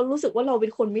งเงี้ยเรารู้สึกว่าเราเป็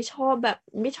นคนไม่ชอ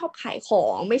บขายขอ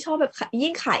งไม่ชอบแบบ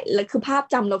ยิ่งขายแล้วคือภาพ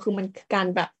จำเราคือมันคือการ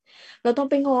แบบเราต้อง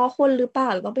ไปง้อคนหรือเปล่า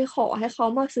เราต้องไปขอให้เขา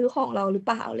มาซื้อของเราหรือเ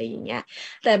ปล่าอะไรอย่างเงี้ย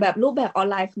แต่แบบรูปแบบออน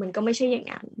ไลน์มันก็ไม่ใช่อย่าง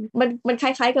นั้นมันค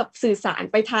ล้ายๆกับสื่อสาร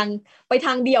ไปท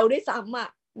างเดียวด้วยซ้ำอ่ะ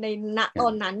ในณตอ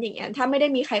นนั้นอย่างเงี้ยถ้าไม่ได้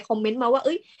มีใครคอมเมนต์มาว่าเ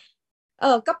อ้ย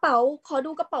กระเป๋าขอ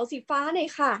ดูกระเป๋าสีฟ้าหน่อย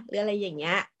ค่ะหรืออะไรอย่างเ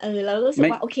งี้ยแล้วรู้สึก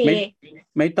ว่าโอเค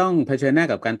ไม่ต้องเผชิญหน้า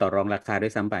กับการต่อรองราคาด้ว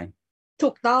ยซ้ำไปถู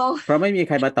กต้องเพราะไม่มีใ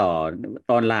ครมาต่อ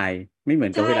ออนไลน์ไม่เหมือ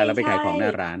นกับเวลาเราไปขายของหน้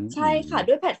าร้านใช่ค่ะ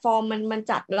ด้วยแพลตฟอร์มมัน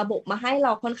จัดระบบมาให้เร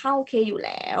าค่อนข้างโอเคอยู่แ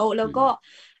ล้วก็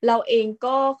เราเอง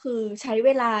ก็คือใช้เว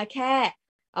ลาแค่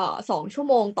2 ชั่ว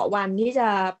โมงต่อวันที่จะ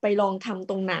ไปลองทำ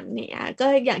ตรงนั้นเนี่ยก็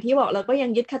อย่างที่บอกเราก็ยัง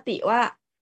ยึดคติว่า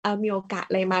มีโอกาส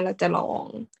อะไรมาเราจะลอง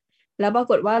แล้วปรา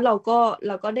กฏว่าเรา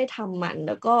ก็ได้ทำมันแ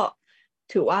ล้วก็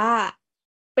ถือว่า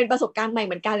เป็นประสบการณ์ใหม่เ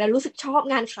หมือนกันแล้วรู้สึกชอบ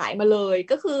งานขายมาเลย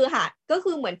ก็คื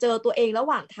อเหมือนเจอตัวเองระห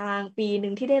ว่างทางปีนึ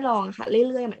งที่ได้ลองค่ะ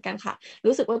เรื่อยๆเหมือนกันค่ะ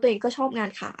รู้สึกว่าตัวเองก็ชอบงาน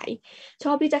ขายช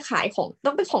อบที่จะขายของต้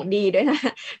องเป็นของดีด้วยนะ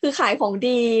คือขายของ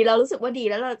ดีเรารู้สึกว่าดี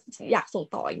แล้วเราอยากส่ง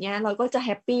ต่ออย่างเงี้ยเราก็จะแฮ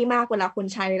ปปี้มากเวลาคน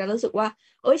ใช้แล้วรู้สึกว่า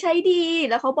ใช้ดี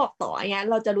แล้วเขาบอกต่ออย่างเงี้ย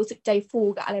เราจะรู้สึกใจฟู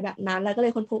กับอะไรแบบนั้นแล้วก็เล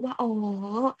ยค้นพบว่า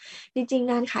จริงๆ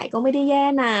งานขายก็ไม่ได้แย่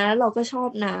นะเราก็ชอบ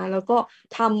นะแล้วก็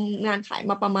ทำงานขาย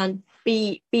มาประมาณ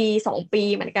ปี2 ปี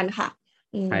เหมือนกันค่ะ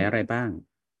ขายอะไรบ้าง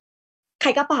ข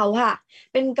ายกระเป๋าค่ะ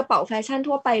เป็นกระเป๋าแฟชั่น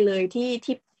ทั่วไปเลย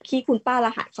ที่คุณป้าร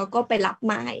หัสเขาก็ไปรับ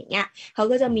มาอย่างเงี้ยเขา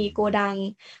ก็จะมีโกดัง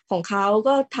ของเขา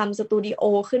ก็ทำสตูดิโอ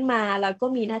ขึ้นมาแล้วก็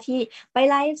มีหน้าที่ไป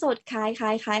ไลฟ์สดขาย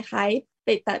ไป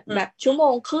แต่แบบชั่วโม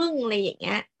งครึ่งอะไรอย่างเ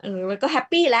งี้ยแล้วก็แฮป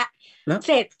ปี้แล้วเ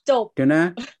สร็จจบเดี๋ยวนะ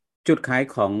จุดขาย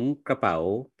ของกระเป๋า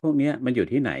พวกนี้มันอยู่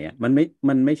ที่ไหนอ่ะมัน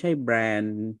ไม่ใช่แบรน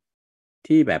ด์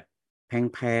ที่แบบ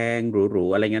แพงๆหรู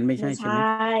ๆอะไรงั้นไม่ใช่ใช่ไหม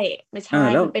ไม่ใช่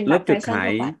แล้วมันเป็นแบบแฟชั่น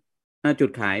ทั่วไปจุด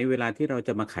ขายเวลาที่เราจ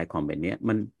ะมาขายของแบบนี้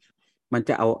มัน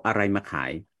จะเอาอะไรมาขา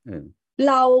ย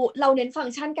เราเน้นฟัง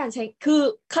ก์ชันการใช้คือ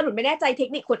ขนุนไม่แน่ใจเทค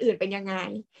นิคคนอื่นเป็นยังไง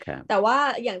แต่ว่า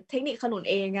อย่างเทคนิคขนุน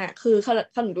เองอ่ะคือ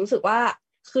ขนุนรู้สึกว่า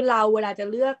คือเราเวลาจะ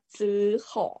เลือก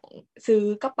ซื้อ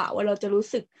กระเป๋าเราจะรู้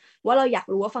สึกว่าเราอยาก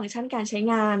รู้ว่าฟังก์ชันการใช้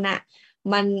งานน่ะ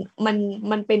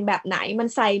มันเป็นแบบไหนมัน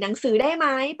ใส่หนังสือได้ไหม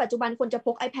ปัจจุบันคนจะพ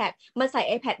ก iPad มันใส่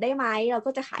iPad ได้ไหมเรา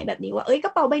ก็จะขายแบบนี้ว่ากร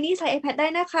ะเป๋าใบนี้ใส่ iPad ได้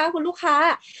นะคะคุณลูกค้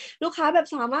าแบบ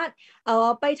สามารถ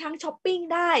ไปทั้งช้อปปิ้ง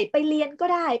ได้ไปเรียนก็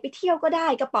ได้ไปเที่ยวก็ได้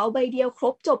กระเป๋าใบเดียวคร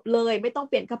บจบเลยไม่ต้อง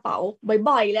เปลี่ยนกระเป๋า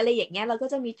บ่อยๆอะไรอย่างเงี้ยเราก็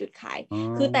จะมีจุดขาย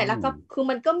คือแต่ละคือ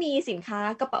มันก็มีสินค้า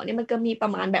กระเป๋าเนี่ยมันก็มีปร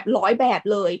ะมาณแบบ100 แบบ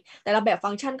เลยแต่ละแบบ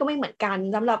ฟังก์ชันก็ไม่เหมือนกัน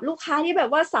สำหรับลูกค้าที่แบบ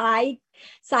ว่าสาย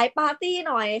สายปาร์ตี้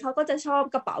หน่อยเขาก็จะชอบ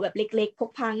กระเป๋าแบบเล็กๆพก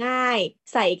พาง่าย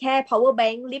ใส่แค่ power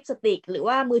bank ลิปสติกหรือ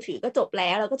ว่ามือถือก็จบแล้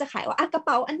วเราก็จะขายว่าอ่ะกระเ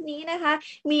ป๋าอันนี้นะคะ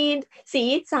มีสี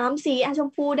3 สีชม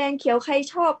พูแดงเขียวใคร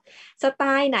ชอบสไต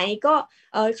ล์ไหนก็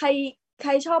ใคร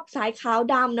ชอบสายขาว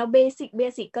ดำนะเบ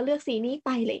สิกก็เลือกสีนี้ไป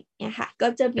เลยเนี่ยค่ะก็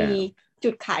จะมีจุ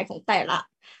ดขายของแต่ละ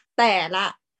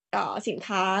สิน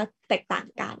ค้าแตกต่าง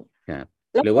กัน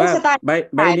หรือว่า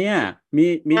ใบเนี้ย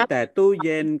มีแต่ตู้เ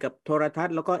ย็นกับโทรทัศ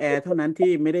น์แล้วก็แอร์เท่านั้น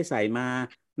ที่ไม่ได้ใส่มา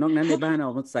นอกนั้นในบ้านเอา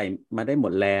มาใส่มาได้หม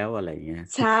ดแล้วอะไรเงี้ย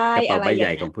ใช่กระเป๋าใบให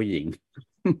ญ่ของผู้หญิง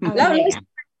แล้ว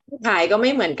ขายก็ไ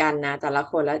ม่เหมือนกันนะแต่ละ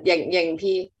คนแล้วอย่าง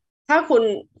พี่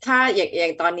ถ้าอย่า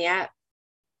งตอนเนี้ย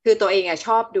คือตัวเองอะช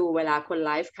อบดูเวลาคนไ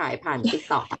ลฟ์ขายผ่าน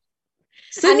TikTok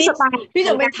ซึ่งสไตล์พี่จ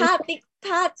ะเป็นท่า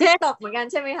TikTok เหมือนกัน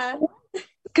ใช่ไหมคะ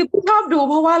คือพี่ชอบดู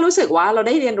เพราะว่ารู้สึกว่าเราไ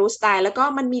ด้เรียนรู้สไตล์แล้วก็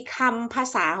มันมีคำภา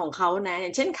ษาของเขานะอย่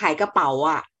างเช่นขายกระเป๋า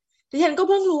อ่ะดิฉันก็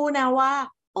เพิ่งรู้นะว่า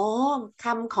อ๋อค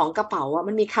ำของกระเป๋าอ่ะ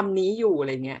มันมีคำนี้อยู่อะไ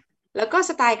รเงี้ยแล้วก็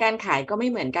สไตล์การขายก็ไม่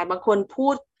เหมือนกันบางคน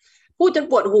พูดจน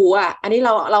ปวดหูอ่ะอันนี้เ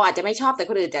ราอาจจะไม่ชอบแต่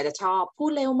คนอื่นจะชอบพู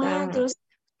ดเร็วมากจะรู้สึก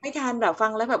ไม่ทันแบบฟั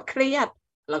งแล้วแบบเครียด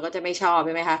เราก็จะไม่ชอบใ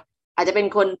ช่ไหมคะอาจจะเป็น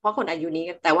คนเพราะคนอายุนี้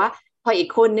แต่ว่าพออีก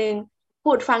คนนึง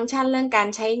พูดฟังก์ชันเรื่องการ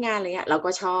ใช้งานอะไรเงี้ยเรา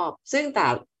ก็ชอบซึ่งแต่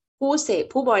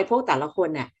ผู้บริโภคแต่ละคน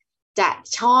เนี่ยจะ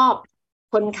ชอบ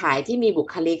คนขายที่มีบุ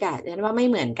คลิกอ่ะฉันว่าไม่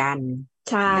เหมือนกัน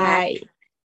ใช่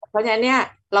เพราะฉะนั้นเนี่ย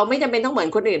เราไม่จำเป็นต้องเหมือน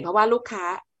คนอื่นเพราะว่าลูกค้า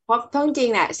เพราะจริง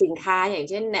ๆเนี่ยสินค้าอย่าง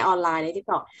เช่นในออนไลน์ใน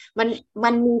TikTokมั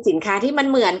นมีสินค้าที่มัน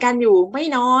เหมือนกันอยู่ไม่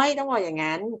น้อยต้องบอกอย่าง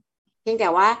นั้นเพียงแต่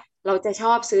ว่าเราจะช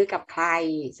อบซื้อกับใคร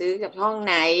ซื้อกับช่องไ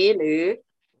หนห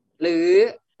รือ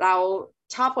เรา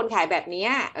ชอบคนขายแบบนี้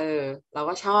เรา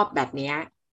ก็ชอบแบบนี้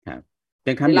ครับ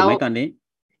ยังทำอยู่ไหมตอนนี้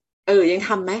ยัง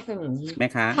ทำไหมแม่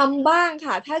ค้าทำบ้าง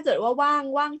ค่ะถ้าเกิดว่า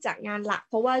ว่างจากงานหลัก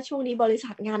เพราะว่าช่วงนี้บริษั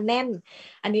ทงานแน่น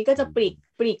อันนี้ก็จะป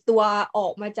ลีกตัวออ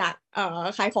กมาจาก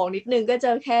ขายของนิดนึงก็จะ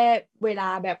แค่เวลา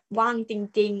แบบว่างจ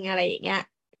ริงๆอะไรอย่างเงี้ย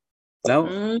แล้ว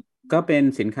ก็เป็น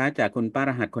สินค้าจากคุณป้าร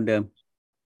หัสคนเดิม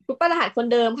คุณป้ารหัสคน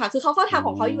เดิมค่ะคือเขาทำข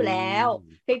องเขาอยู่แล้ว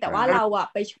เพียงแต่ว่าเราอะ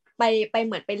ไปเ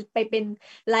หมือนไปเป็น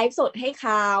ไลฟ์สดให้เข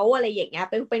าอะไรอย่างเงี้ย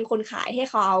เป็นคนขายให้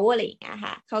เขาอะไรอย่างเงี้ย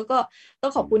ค่ะเขาก็ต้อ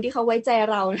งขอบคุณที่เขาไว้ใจ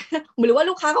เราหรือว่า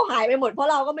ลูกค้าเขาหายไปหมดเพราะ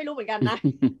เราก็ไม่รู้เหมือนกันนะ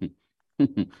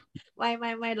ไม่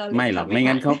เราไม่หรอกไม่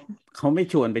งั้นเขาไม่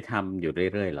ชวนไปทำอยู่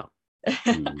เรื่อยๆหรอก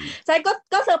ใช่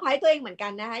ก็เซอร์ไพรส์ตัวเองเหมือนกั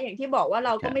นนะคะอย่างที่บอกว่าเร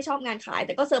าก็ไม่ชอบงานขายแ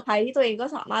ต่ก็เซอร์ไพรส์ที่ตัวเองก็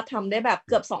สามารถทำได้แบบ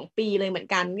เกือบ2 ปีเลยเหมือน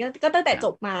กันก็ตั้งแต่จ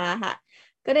บมาค่ะ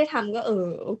ก็ได้ทำก็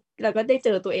เราก็ได้เจ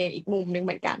อตัวเองอีกมุมนึงเ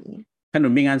หมือนกันขนุ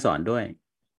นมีงานสอนด้วย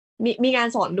มีงาน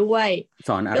สอนด้วย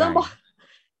สอนอะไรก็ต้องบอก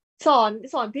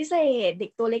สอนพิเศษเด็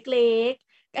กตัวเล็ก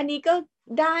ๆอันนี้ก็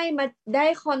ได้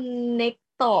คอนเน็ก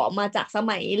ต่อมาจากส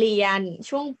มัยเรียน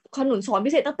ช่วงขนุนสอน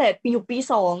พิเศษตั้งแต่อยู่ปี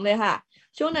2เลยค่ะ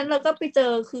ช่วงนั้นเราก็ไปเจ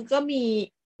อคือก็มี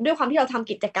ด้วยความที่เราท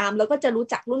ำกิจกรรมแล้วก็จะรู้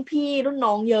จักรุ่นพี่รุ่น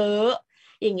น้องเยอะ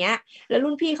อย่างเงี้ยแล้ว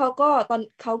รุ่นพี่เขา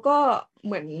ก็เ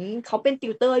หมือนเขาเป็นติ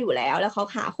วเตอร์อยู่แล้วเขา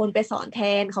หาคนไปสอนแท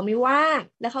นเขาไม่ว่าง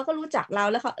แล้วเขาก็รู้จักเรา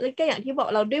แล้วก็อย่างที่บอก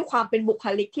เราด้วยความเป็นบุค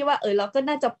ลิกที่ว่าเราก็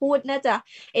น่าจะพูดน่าจะ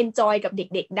เอนจอยกับเ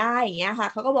ด็กๆได้อย่างเงี้ยค่ะ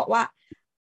เขาก็บอกว่า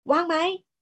ว่างไหม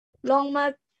ลอง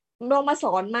มาส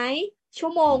อนไหม1 ชั่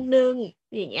วโมง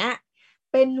อย่างเงี้ย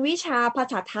เป็นวิชาภา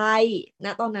ษาไทยน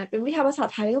ะตอนนั้นเป็นวิชาภาษา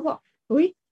ไทยก็บอกอุ้ย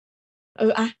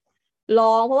อะล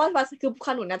องเพราะว่าคือข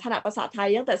นุนถนัดภาษาไทย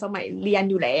ตั้งแต่สมัยเรียน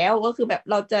อยู่แล้วก็คือแบบ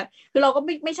คือเราก็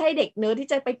ไม่ใช่เด็กเนิร์ดที่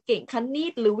จะไปเก่งคณิ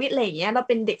ตหรือวิทย์อะไรอย่างเงี้ยเรา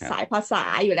เป็นเด็กสายภาษา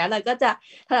อยู่แล้วเราก็จะ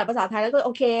ถนัดภาษาไทยแล้วก็โ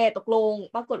อเคตกลง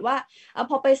ปรากฏว่า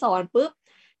พอไปสอนปุ๊บ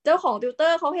เจ้าของติวเตอ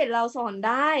ร์เขาเห็นเราสอนไ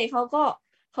ด้เขา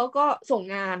ก็ส่ง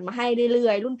งานมาให้เรื่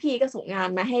อยๆรุ่นพี่ก็ส่งงาน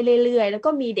มาให้เรื่อยๆแล้วก็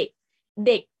มีเ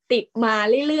ด็กติดมา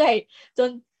เรื่อยๆ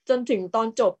จนถึงตอน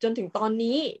จบจนถึงตอน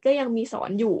นี้ก็ยังมีสอ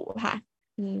นอยู่ค่ะ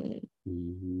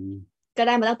ก็ไ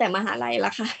ด้มาตั้งแต่มหาลัยแ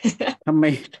ล้วค่ะทำไม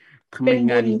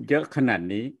งานเยอะขนาด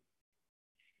นี้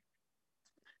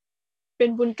เป็น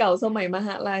บุญเก่าสมัยมห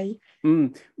าลัย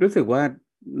รู้สึกว่า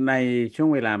ในช่วง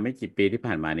เวลาไม่กี่ปีที่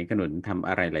ผ่านมานี้ขนุนทำ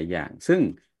อะไรหลายอย่างซึ่ง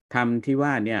ทำที่ว่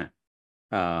าเนี่ย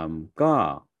ก็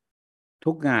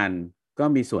ทุกงานก็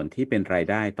มีส่วนที่เป็นราย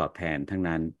ได้ตอบแทนทั้ง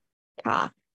นั้นค่ะ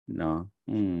เนาะ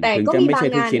แต่ถึงก็จะมีไม่ใช่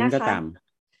ทุกบางงานชิ้นก็นะคะตาม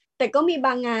แต่ก็มีบ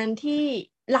างงานที่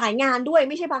หลายงานด้วย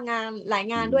ไม่ใช่บางงานหลาย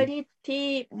งานด้วยที่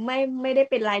ไม่ได้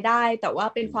เป็นรายได้ แต่ว่า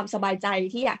เป็นความสบายใจ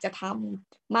ที่อยากจะท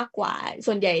ำมากกว่า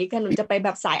ส่วนใหญ่ขนุนจะไปแบ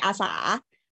บสายอาสา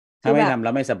ถ้าไม่ทำแล้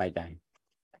วไม่สบายใจ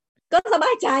ก็สบ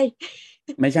ายใจ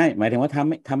ไม่ใช่หมายถึงว่า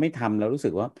ไม่ทำแล้วรู้สึ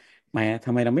กว่าท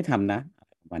ำไมเราไม่ทำนะ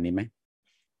วันนี้ไหม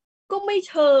ก็ไม่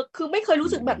เชิงคือไม่เคยรู้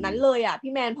สึกแบบนั้นเลยอ่ะ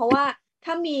พี่แมนเพราะว่า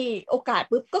ถ้ามีโอกาส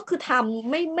ปุ๊บก็คือทำ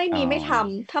ไม่อ๋อมีไม่ท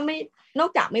ำถ้าไม่นอ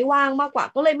กจากไม่ว่างมากกว่า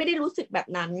ก็เลยไม่ได้รู้สึกแบบ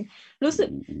นั้น รู้สึก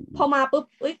พอมาปุ๊บ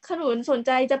ขนุนสนใ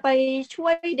จจะไปช่ว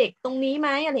ยเด็กตรงนี้ไหม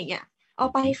อะไรเงี้ยเอา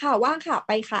ไปค่ะว่างค่ะไ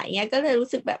ปค่ะเงี้ยก็เลยรู้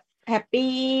สึกแบบแฮป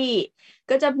ปี้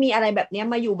ก็จะมีอะไรแบบนี้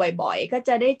มาอยู่บ่อยๆก็จ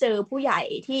ะได้เจอผู้ใหญ่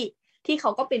ที่เขา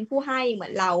ก็เป็นผู้ให้เหมื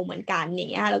อนเราเหมือนกันอย่า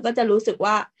งเงี้ยแล้วก็จะรู้สึก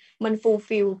ว่ามันฟูล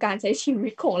ฟิลการใช้ชีวิ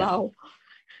ตของเรา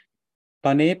ต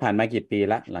อนนี้ผ่านมากี่ปี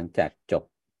ละหลังจากจบ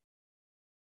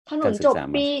ขนุการนจบศึกษา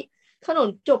มาปีขนุน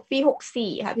จบปี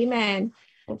64ค่ะพี่แมน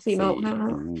64มา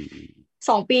65อืม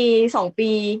2 ปี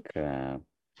ครับ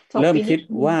2 ปีเริ่มคิดนิด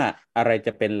ว่าอะไรจ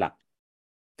ะเป็นหลัก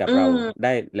กับอืเรามไ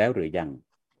ด้แล้วหรือยัง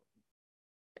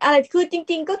อะไรคือจ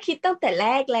ริงๆก็คิดตั้งแต่แร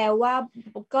กแล้วว่า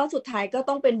ก็สุดท้ายก็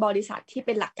ต้องเป็นบริษัทที่เ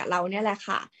ป็นหลักกับเราเนี่ยแหละ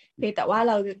ค่ะเพียงแต่ว่าเ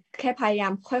ราแค่พยายา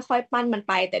มค่อยๆปั้นมัน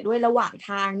ไปแต่ด้วยระหว่าง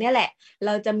ทางเนี่ยแหละเร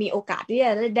าจะมีโอกาสที่จ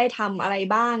ะได้ทำอะไร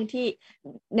บ้างที่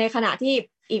ในขณะที่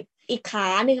อีกขา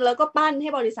หนึ่งแล้วก็ปั้นให้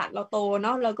บริษัทเราโตเน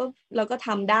าะเราก็ท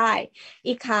ำได้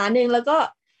อีกขาหนึ่งแล้วก็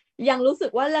ยังรู้สึ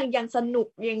กว่ายังสนุก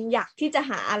ยังอยากที่จะ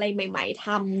หาอะไรใหม่ๆท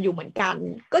ำอยู่เหมือนกัน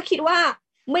ก็คิดว่า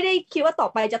ไม่ได้คิดว่าต่อ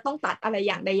ไปจะต้องตัดอะไรอ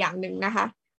ย่างใดอย่างหนึ่งนะคะ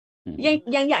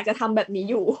ยังอยากจะทำแบบนี้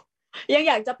อยู่ยัง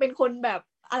อยากจะเป็นคนแบบ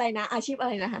อะไรนะอาชีพอะไ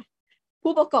รนะคะ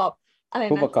ผู้ประกอบอะไรน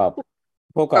ะผู้ประกอบ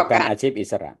ผู้ประกอบการอาชีพอิ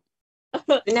สระ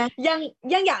นะยั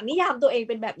งอยากนิยามตัวเอง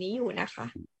เป็นแบบนี้อยู่นะคะ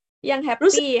ยังแฮป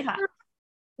รู้สึกปี้ค่ะ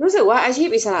รู้สึกว่าอาชีพ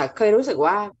อิสระเคยรู้สึก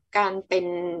ว่าการเป็น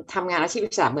ทำงานอาชีพ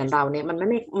อิสระเหมือนเราเนี่ยมันไ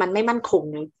ม่มั่นคง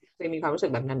นะเคยมีความรู้สึ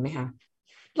กแบบนั้นไหมคะ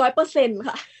100%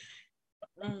ค่ะ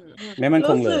ไม่มั่น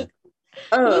คงเลยรู้สึก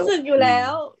เออรู้สึกอยู่อืมแล้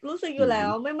วรู้สึกออืมยู่แล้ว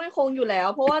ไม่มั่นคงอยู่แล้ว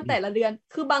เพราะว่าแต่ละเดือน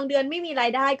คือบางเดือนไม่มีรา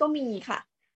ยได้ก็มีค่ะ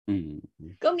อืม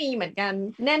ก็มีเหมือนกัน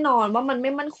แน่นอนว่ามันไ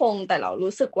ม่มั่นคงแต่เรา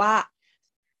รู้สึกว่า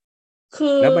คื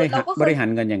อแล้วเราก็เคยบริหาร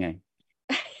เงินยังไง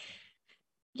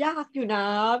ยากอยู่นะ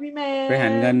พี่แมบริหา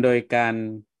รเงินนโดยการ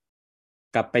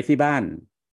กลับไปที่บ้าน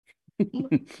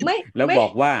ไม่ แล้วไม่บอ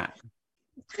กว่า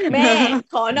แม่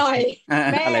ขอหน่อย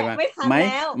แม่อะไรมาไม่ทันไหมแ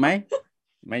ล้ว ไหม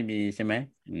ไม่มีใช่ไหม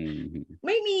อืมไ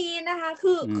ม่มีนะคะ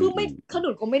คืออืมคือไม่อืมขนุ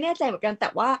นก็ไม่แน่ใจเหมือนกันแต่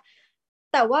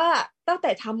ว่าตั้งแ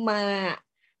ต่ทำมา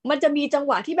มันจะมีจังห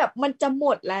วะที่แบบมันจะหม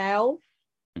ดแล้ว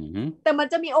อืมแต่มัน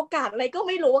จะมีโอกาสอะไรก็ไ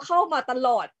ม่รู้ว่าเข้ามาตล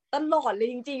อดเลย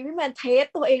จริงๆพี่แมนเทส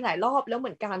ตัวเองหลายรอบแล้วเห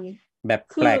มือนกันแบบ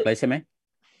แปลคือกเลยใช่ไหม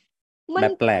มันแบ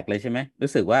บแปลกเลยใช่ไหม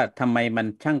รู้สึกว่าทำไมมัน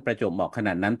ช่างประจวบเหมาะขน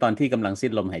าดนั้นตอนที่กำลังสิ้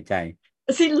นลมหายใจ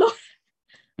สิ้นลม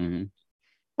อืม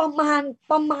ประมาณ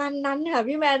ประมาณนั้นค่ะ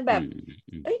พี่แมนแบบอืม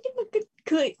อืมเอ้ยนี่มันก็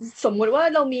คือสมมุติว่า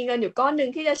เรามีเงินอยู่ก้อนหนึ่ง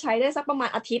ที่จะใช้ได้สักประมาณ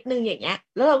อาทิตย์หนึ่งอย่างเงี้ย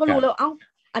แล้วเราก็ครับรู้แล้วเอ้า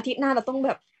อาทิตย์หน้าเราต้องแ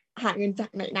บบหาเงินจา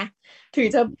กไหนนะถึง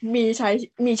จะมี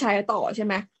ใช้ต่อใช่ไ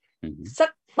หมอืมสัก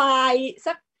ปลาย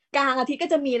สักกลางอาทิตย์ก็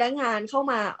จะมีแล้วงานเข้า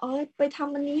มาเออไปท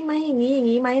ำอันนี้ไหมอย่าง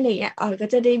นี้ไหมอะไรเงี้ยก็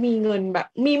จะได้มีเงินแบบ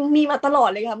มีมาตลอด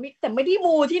เลยค่ะแต่ไม่ได้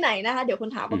มูที่ไหนนะคะเดี๋ยวคน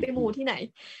ถามว่าไปมูที่ไหน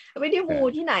ไม่ได้มูครั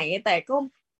บที่ไหนแต่ก็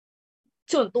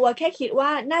ส่วนตัวแค่คิดว่า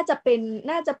น่าจะเ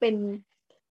ป็น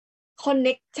คอนเ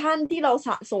น็กชันที่เราส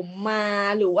ะสมมา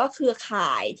หรือว่าเครือข่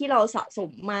ายที่เราสะสม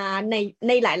มาใ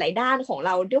นหลายๆด้านของเ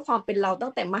ราด้วยความเป็นเราตั้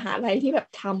งแต่มหาลัยที่แบบ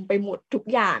ทำไปหมดทุก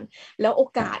อย่างแล้วโอ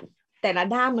ครักาสบแต่ละ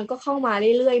ด้านมันก็เข้ามา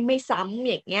เรื่อยๆไม่ซ้ำ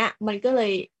อย่างเงี้ยมันก็เล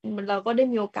ยเราก็ได้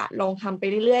มีโอกาสลองทำไป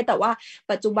เรื่อยๆแต่ว่า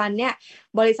ปัจจุบันเนี่ย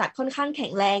บริษัทค่อนข้างแข็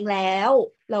งแรงแล้ว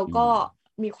เราอืก็ม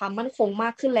มีความมั่นคงมา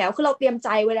กขึ้นแล้วคือเราเตรียมใจ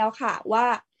ไว้แล้วค่ะว่า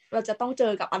เราจะต้องเจ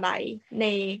อกับอะไรใน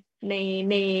ใน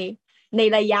ในใน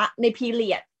ระยะในพีเรี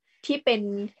ยดที่เป็น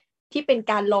ที่เป็น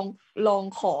การลอง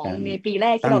ของการในปีแร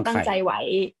กที่ตั้งเราตั้งไข่ใจไว้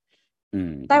อื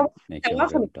มแต่ในช่วงแต่ว่า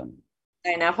คนเริ่มต้นใจ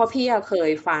นะเพราะพี่อะบทเค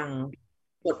ย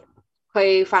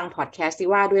ฟังพอดแคสต์ที่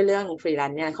ว่าด้วยเรื่องฟรีแล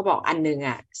นซ์เนี่ยเขาบอกอันหนึงอ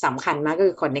ะสำคัญมากก็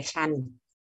คือคอนเน็กชัน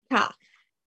ค่ะ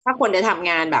ถ้าคนจะทำ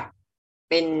งานแบบ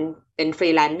เป็นเป็นฟรี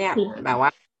แลนซ์เนี่ยแบบว่า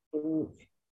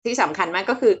ที่สำคัญมาก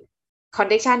ก็คือคอน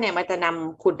เน็กชันเนี่ยมันจะน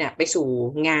ำคุณเนี่ยไปสู่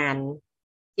งาน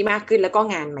ที่มากขึ้นแล้วก็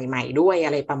งานใหม่ๆด้วยอ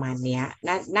ะไรประมาณเนี้ย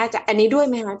น่าจะอันนี้ด้วย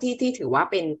ไหมคะที่ถือว่า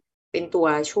เป็นตัว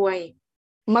ช่วย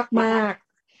มากมาก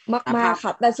มากสภาพมากๆค่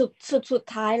ะแต่สุด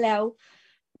ท้ายแล้ว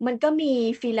มันก็มี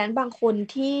ฟรีแลนซ์บางคน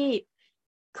ที่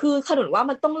คือขนุนว่า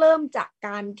มันต้องเริ่มจากก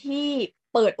ารที่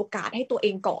เปิดโอกาสให้ตัวเอ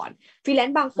งก่อนฟรีแลน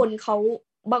ซ์บาง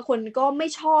คนก็ไม่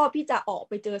ชอบที่จะออก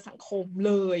ไปเจอสังคมเ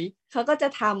ลยเขาก็จะ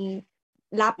ท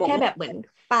ำรับหมกแค่แบบเหมือน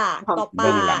ปากของต่อปาเ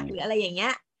บื้องหลังกหรืออะไรอย่างเงี้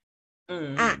ย อืม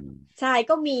อ่ะใช่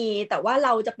ก็มีแต่ว่าเร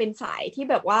าจะเป็นสายที่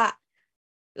แบบว่า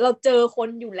เราเจอคน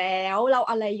อยู่แล้วเรา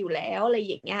อะไรอยู่แล้วอะไร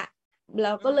อย่างเงี้ยเร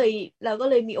าอืก็เลยมเราก็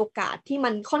เลยมีโอกาสที่มั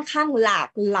นค่อนข้างหลา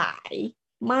กหลาย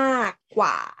มากก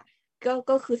ว่า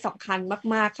ก็คือสำคัญ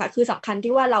มากๆค่ะคือสำคัญ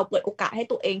ที่ว่าเราเปิดโอกาสให้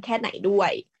ตัวเองแค่ไหนด้ว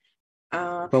ยอ่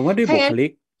าผมว่าด้วยถ้างั้นบุคลิ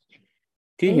ก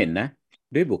ที่อืมเห็นนะ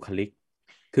ด้วยบุคลิก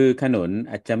คือขนุน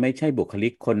อาจจะไม่ใช่บุคลิ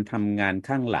กคนทำงาน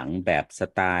ข้างหลังแบบส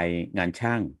ไตล์งาน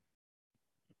ช่าง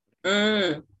อืม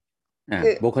คื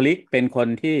อบุคลิกเป็นคน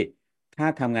ที่ถ้า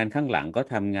ทำงานข้างหลังก็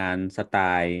ทำงานสไต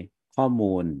ล์ข้อ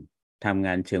มูลทำง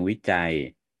านเชิงวิจัย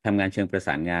ทำงานเชิงประส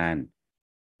านงาน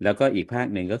แล้วก็อีกภาค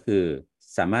หนึ่งก็คือ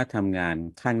สามารถทำงาน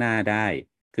ข้างหน้าได้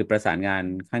คือประสานงาน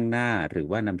ข้างหน้าหรือ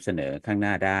ว่านำเสนอข้างหน้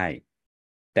าได้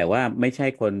แต่ว่าไม่ใช่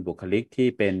คนบุคลิกที่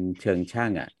เป็นเชิงช่า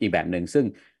งอีกแบบหนึ่งซึ่ง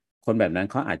คนแบบนั้น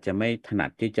เขาอาจจะไม่ถนัด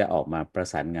ที่จะออกมาประ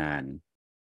สานงาน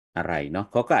อะไรเนาะ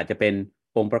เขาก็อาจจะเป็น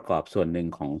องค์ประกอบส่วนหนึ่ง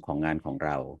ของงานของเ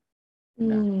รา อื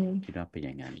นะคิดมว่าเป็นอ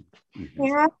ย่างนั้นอือฮึเ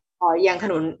นี่ยอย่างข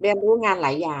นุนเรียนรู้งานหล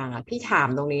ายอย่างพี่ถาม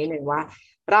ตรงนี้หนึ่งว่า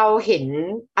เราเห็น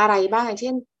อะไรบ้างเ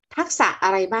ช่นทักษะอ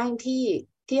ะไรบ้าง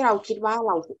ที่เราคิดว่าเ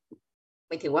ราห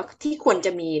มายถึงว่าที่ควรจ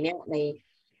ะมีเนี่ย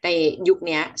ในยุคเ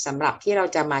นี้ยสำหรับที่เรา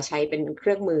จะมาใช้เป็นเค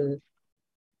รื่องมือ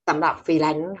สำหรับฟรีแล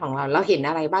นซ์ของเราเห็น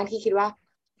อะไรบ้างที่คิดว่า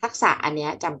ทักษะอันเนี้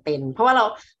ยจำเป็นเพราะว่าเร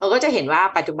าก็จะเห็นว่า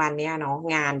ปัจจุบันเนี้ยเนาะ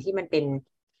งานที่มันเป็น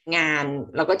งาน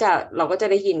เราก็จะ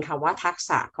ได้ยินคำว่าทัก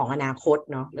ษะของอนาคต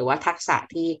เนาะหรือว่าทักษะ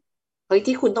ที่ เฮ้ย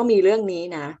ที่คุณต้องมีเรื่องนี้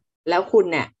นะแล้วคุณ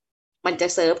เนี่ยมันจะ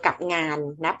เซิร์ฟกับงาน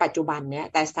ณปัจจุบันเนี้ย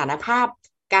แต่สถานภาพ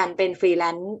การเป็นฟรีแล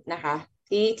นซ์นะคะ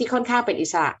ที่ค่อนข้างเป็นอิ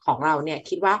สระของเราเนี่ย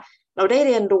คิดว่าเราได้เ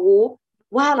รียนรู้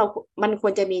ว่ามันคว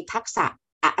รจะมีทักษะ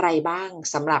อะไรบ้าง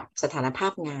สำหรับสถานภา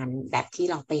พงานแบบที่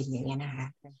เราเป็นอย่างเงี้ยนะคะ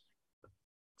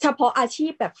เฉพาะอาชี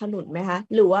พแบบขนุนไหมคะ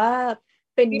หรือว่า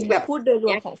เป็นที่แบบพูดโดยรวเ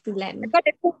นี้ยมของฟรีแลนซ์ แล้วก็ไ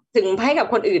ด้พูดถึงให้กับ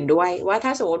คนอื่นด้วยว่าถ้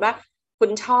าสมมติว่าคุณ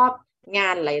ชอบงา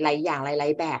นหลายๆอย่างหลา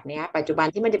ยๆแบบเนี้ยปัจจุบัน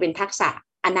ที่มันจะเป็นทักษะ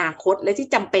อนาคตและที่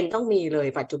จำเป็นต้องมีเลย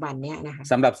ปัจจุบันเนี้ยนะคะ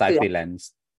สำหรับสายคือฟรีแลนซ์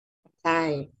ใช่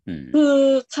อืมคือ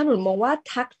ขนุนมองว่า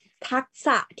ทักษ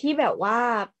ะที่แบบว่า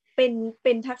เป็นเ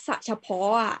ป็นทักษะเฉพาะ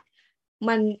อ่ะ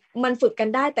มันมันฝึกกัน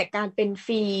ได้แต่การเป็น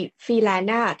ฟรีแลน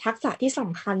ซ์อะทักษะที่ส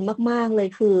ำคัญมากๆเลย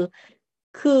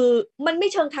คือมันไม่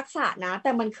เชิงทักษะนะแ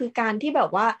ต่มันคือการที่แบบ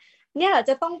ว่าเนี่ย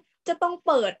จะต้อง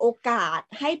เปิดโอกาส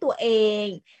ให้ตัวเอง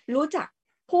รู้จัก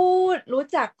พูดรู้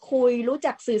จักคุยรู้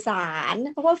จักสื่อสาร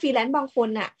เพราะว่าฟรีแลนซ์บางคน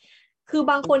น่ะ คือ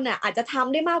บางคนน่ะอาจจะท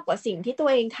ำได้มากกว่าสิ่งที่ตัว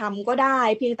เองทำก็ได้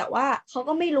เพียงแต่ว่าเขา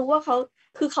ก็ไม่รู้ว่าเข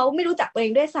าไม่รู้จักตัวเอ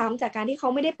งด้วยซ้ำจากการที่เขา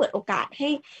ไม่ได้เปิดโอกาสให้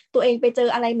ตัวเองไปเจอ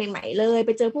อะไรใหม่ๆเลยไ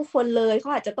ปเจอผู้คนเลยเขา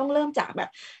อาจจะต้องเริ่มจากแบบ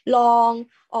ลอง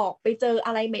ออกไปเจออ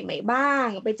ะไรใหม่ๆบ้าง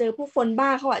ไปเจอผู้คนบ้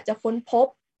างเขาอาจจะค้นพบ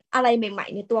อะไรใหม่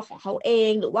ๆในตัวของเขาเอ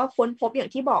งหรือว่าค้นพบอย่า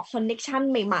งที่บอกคอนเน็กชัน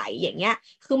ใหม่ๆอย่างเงี้ย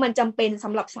คือมันจำเป็นส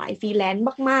ำหรับสายฟรีแลนซ์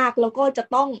มากๆแล้วก็จะ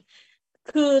ต้อง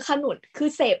คือขนุนคือ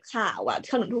เสพข่าวอ่ะ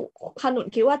ขนุน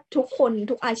คิดว่าทุกคน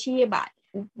ทุกอาชีพอะ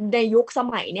ในยุคส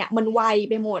มัยเนี่ยมันไว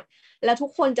ไปหมดแล้วทุ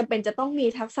กคนจำเป็นจะต้องมี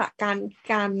ทักษะ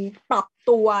การปรับ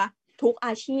ตัวทุกอ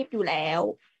าชีพอยู่แล้ว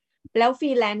ฟ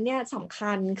รีแลนซ์เนี่ยสำ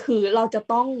คัญคือเราจะ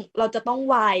ต้อง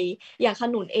ไวอย่างข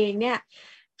นุนเองเนี่ย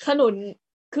ขนุน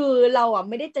คือเราอ่ะ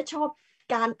ไม่ได้จะชอบ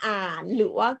การอ่านหรื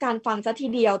อว่าการฟังซะที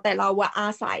เดียวแต่เราอะอา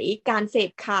ศัยการเส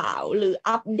พข่าวหรือ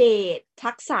อัปเดต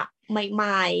ทักษะให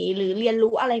ม่ๆหรือเรียน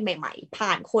รู้อะไรใหม่ๆผ่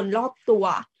านคนรอบตัว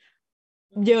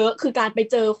เยอะคือการไป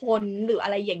เจอคนหรืออะ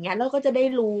ไรอย่างเงี้ยแล้วก็จะได้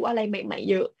รู้อะไรใหม่ๆ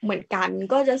เยอะเหมือนกัน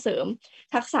ก็จะเสริม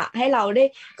ทักษะให้เราได้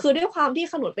คือด้วยความที่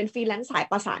ขนุนเป็นฟรีแลนซ์สาย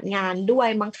ประสานงานด้วย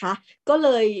มั้งคะก็เล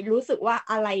ยรู้สึกว่า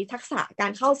อะไรทักษะกา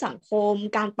รเข้าสังคม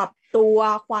การปรับตัว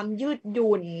ความยืดห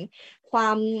ยุ่นควา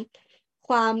มค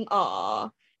วาม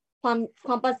คว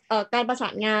ามการประสา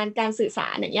นงานการสื่อสา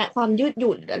รอย่างเงี้ยความยืดห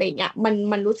ยุ่นอะไรเงี้ย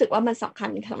มันรู้สึกว่ามันสำคัญ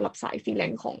สำหรับสายฟรีแล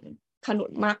นซ์ของขนุ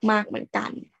นมากๆเหมือนกั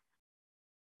น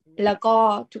แล้วก็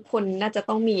ทุกคนน่าจะ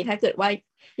ต้องมีถ้าเกิดว่า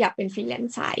อยากเป็นฟรีแลน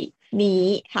ซ์สายนี้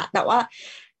ค่ะแต่ว่า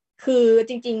คือ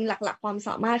จริงๆหลักๆความส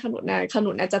ามารถขนุน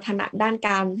อาจจะถนัดด้านก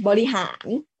ารบริหาร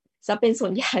จะเป็นส่ว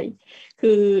นใหญ่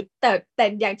คือแต่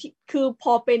อย่างที่คือพ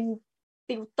อเป็น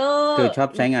ติวเตอร์คือชอบ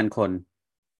ใช้งานคน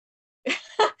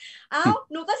เอ้า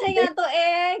หนูก็ใช้งานตัวเอ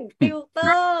งติวเต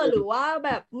อร์หรือว่าแบ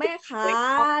บแม่ค้า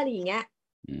อะไรอย่างเงี้ย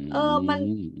อืเออมัน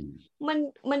มมัน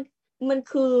มันมัน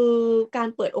คือการ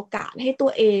เปิดโอกาสให้ตั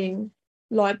วเอง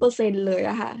100%เลย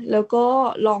อะค่ะแล้วก็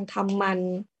ลองทำมัน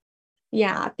อ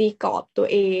ย่าตีกรอบตัว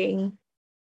เอง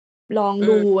ลอง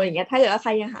ดูอืมอย่างเงี้ยถ้าเกิดว่าใค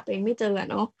รยังหาตัวเองไม่เจอ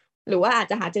เนาะหรือว่าอาจ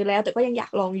จะหาเจอแล้วแต่ก็ยังอยา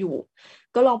กลองอยู่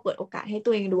ก็ลองเปิดโอกาสให้ตั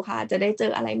วเองดูค่ะจะได้เจ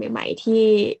ออะไรใหม่ๆที่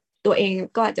ตัวเอง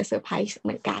ก็อาจจะเซอร์ไพรส์เห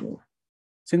มือนกัน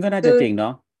ซึ่งก็น่าคือจะจริงเนา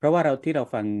ะเพราะว่าเรา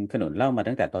ฟังขนุนเล่ามา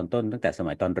ตั้งแต่ตอนต้นตั้งแต่ส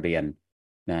มัยตอนเรียน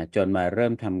นะจนมาเริ่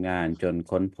มทำงานจน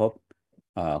ค้นพบ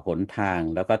หนทาง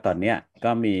แล้วก็ตอนเนี้ย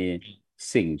ก็มี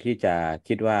สิ่งที่จะ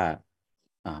คิดว่า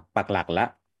ปักหลักละ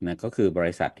นะก็คือบ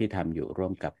ริษัทที่ทำอยู่ร่ว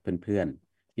มกับเพื่อน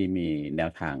ๆที่มีแน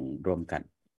วทางร่วมกัน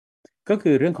ก็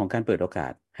คือเรื่องของการเปิดโอกา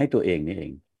สให้ตัวเองนี่เอ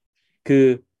ง คือ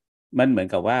มันเหมือน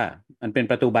กับว่ามันเป็น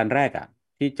ประตูบานแรก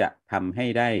ที่จะทำให้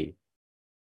ไ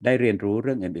ด้เรียนรู้เ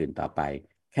รื่องอื่นๆต่อไป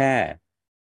แค่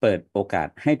เปิดโอกาส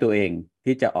ให้ตัวเอง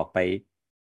ที่จะออกไป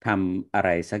ทำอะไร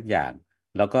สักอย่าง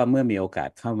แล้วก็เมื่อมีโอกาส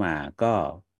เข้ามาก็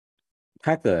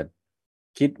ถ้าเกิด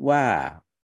คิดว่า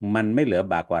มันไม่เหลือ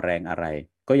บากกว่าแรงอะไร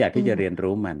ก็อยากอืที่จะเรียนม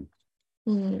รู้มันอื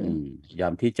อืมมยอ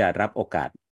มที่จะรับโอกาส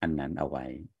อันนั้นเอาไว้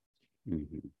อืม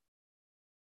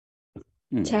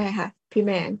อืม ใช่ค่ะพี่แ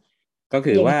มนก็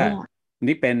คือว่าอย่างนั้นแหละ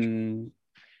นี่เป็น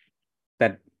แต่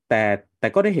แต่แต่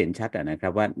ก็ได้เห็นชัดนะครั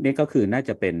บว่านี่ก็คือน่า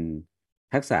จะเป็น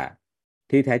ทักษะ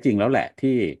ที่แท้จริงแล้วแหละที่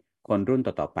คนรุ่น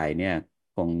ต่อๆไปเนี่ย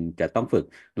คงจะต้องฝึก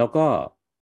แล้วก็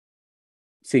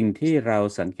สิ่งที่เรา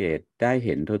สังเกตได้เ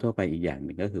ห็นทั่วๆไปอีกอย่างห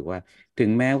นึ่งก็คือว่าถึง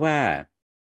แม้ว่า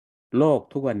โลก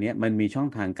ทุกวันนี้มันมีช่อง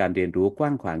ทางการเรียนรู้กว้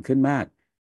างขวางขึ้นมาก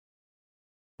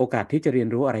โอกาสที่จะเรียน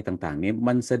รู้อะไรต่างๆนี้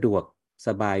มันสะดวกส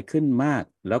บายขึ้นมาก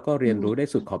แล้วก็อืเรียนรู้ได้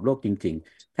มสุดขอบโลกจริง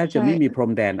ๆแทบจะใช่ไม่มีพร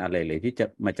มแดนอะไรเลยที่จะ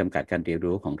มาจำกัดการเรียน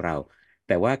รู้ของเราแ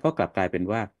ต่ว่าก็กลับกลายเป็น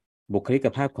ว่าบุคลิก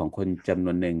ภาพของคนจำน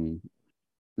วนหนึ่ง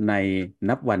ใน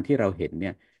นับวันที่เราเห็นเนี่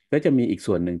ยก็จะมีอีก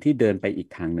ส่วนหนึ่งที่เดินไปอีก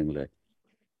ทางหนึ่งเลย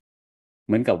เ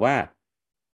หมือนกับว่า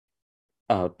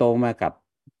โตมากับ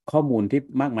ข้อมูลที่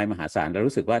มากมายมหาศาลแล้ว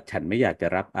รู้สึกว่าฉันไม่อยากจะ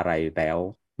รับอะไรแล้ว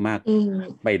มากอืม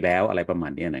ไปแล้วอะไรประมา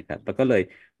ณเนี้ยนะครับแล้วก็เลย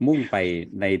มุ่งไป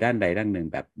ในด้านใดด้านหนึ่ง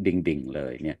แบบดิ่งๆเล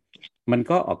ยเนี่ยมัน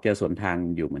ก็ออกจะสวนทาง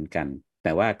อยู่เหมือนกันแ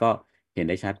ต่ว่าก็เห็น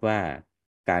ได้ชัดว่า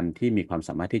การที่มีความส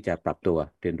ามารถที่จะปรับตัว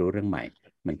เรียนรู้เรื่องใหม่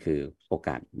มันคือโอก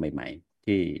าสใหม่ๆ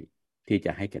ที่จ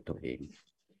ะให้แก่ตัวเอง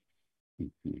อื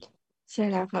มใช่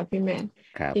แล้วค่ะพี่แมน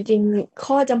ครับจริงๆ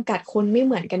ข้อจำกัดคนไม่เ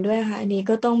หมือนกันด้วยค่ะอันนี้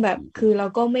ก็ต้องแบบอืคือมเรา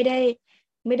ก็ไม่ไ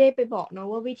ด้ไปบอกเนาะ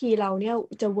ว่าวิธีเราเนี่ย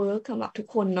จะเวิร์กสำหรับทุก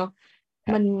คนเนาะ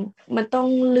มันครับมันต้อง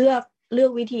เลือก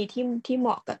วิธีที่เหม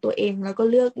าะกับตัวเองแล้วก็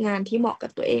เลือกงานที่เหมาะกั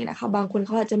บตัวเองนะคะบางคนเข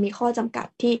าอาจจะมีข้อจำกัด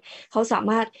ที่เขาสา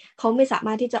มารถเขาไม่สาม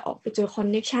ารถที่จะออกไปเจอคอน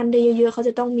เน็กชันได้เยอะๆเขา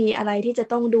จะต้องมีอะไรที่จะ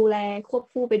ต้องดูแลควบ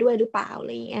คู่ไปด้วยหรือเปล่าอะไ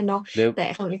รอย่างเงี้ยเนาะหรือแต่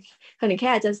ของแค่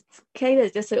อาจจะแค่อยา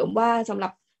กจะเสริมว่าสำหรั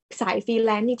บสายฟรีแล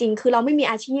นซ์จริงๆคือเราไม่มี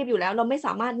อาชีพอยู่แล้วเราไม่ส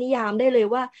ามารถนิยามได้เลย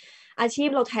ว่าอาชีพ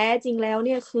เราแท้จริงแล้วเ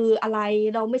นี่ยคืออะไร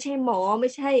เราไม่ใช่หมอไม่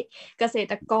ใช่เกษ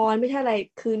ตรกรไม่ใช่อะไร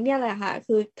คือเนี่ยแหละค่ะ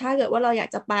คือถ้าเกิดว่าเราอยาก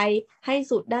จะไปให้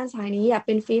สุดด้านสายนี้อยากเ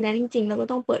ป็นฟรีแลนซ์จริงๆเราก็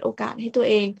ต้องเปิดโอกาสให้ตัว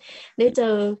เองได้เจ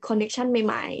อคอนเน็กชันใ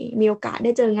หม่ๆมีโอกาสไ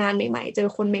ด้เจองานใหม่ๆเจอ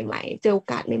คนใหม่ๆเจอโอ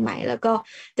กาสใหม่ๆแล้วก็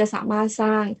จะสามารถส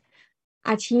ร้าง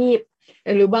อาชีพ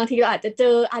หรือบางทีเราอาจจะเจ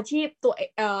ออาชีพตัว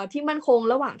ที่มั่นคง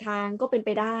ระหว่างทางก็เป็นไป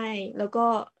ได้ แล้วก็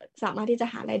สามารถที่จะ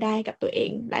หารายได้กับตัวเอ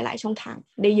งหลายๆช่องทาง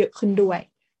ได้เยอะขึ้นด้วย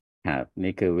ครับ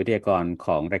นี่คือวิทยากรข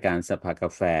องรายการสภากา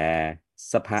แฟ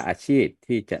สภาอาชีพ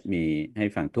ที่จะมีให้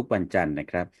ฟังทุกวันจันทร์นะ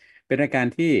ครับเป็นรายการ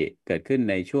ที่เกิดขึ้น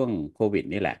ในช่วงโควิด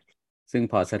นี่แหละซึ่ง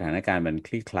พอสถานการณ์มันค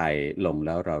ลี่คลายลงแ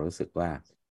ล้วเรารู้สึกว่า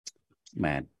แหม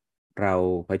เรา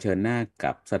เผชิญหน้า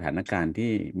กับสถานการณ์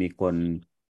ที่มีคน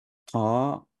ท้อ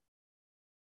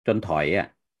จนถอยอ่ะ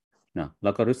เนาะแล้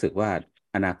วก็รู้สึกว่า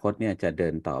อนาคตเนี่ยจะเดิ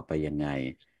นต่อไปยังไง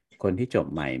คนที่จบ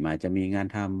ใหม่มาจะมีงาน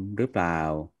ทำหรือเปล่า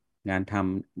งานท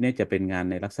ำเนี่ยจะเป็นงาน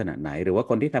ในลักษณะไหนหรือว่า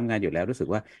คนที่ทำงานอยู่แล้วรู้สึก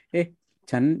ว่าเอ๊ะ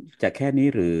ฉันจะแค่นี้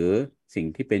หรือสิ่ง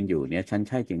ที่เป็นอยู่เนี่ยฉัน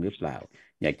ใช่จริงหรือเปล่า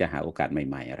อยากจะหาโอกาสใ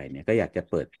หม่ๆอะไรเนี่ยก็อยากจะ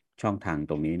เปิดช่องทาง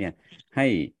ตรงนี้เนี่ยให้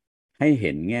ให้เ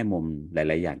ห็นแง่มุมหล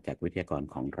ายๆอย่างจากวิทยากร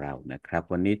ของเรานะครับ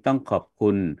วันนี้ต้องขอบคุ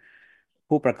ณ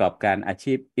ผู้ประกอบการอา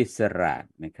ชีพอิสระ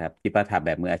นะครับที่ประทับแบ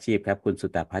บมืออาชีพครับคุณสุ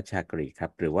ตาพัชชากรีครั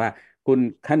บหรือว่าคุณ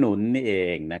ขนุนนี่เอ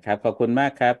งนะครับขอบคุณมา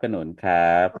กครับขนุนค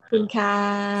รับขอบคุณค่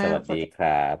สวัสะดีครั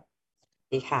บ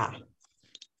ดีค่ะ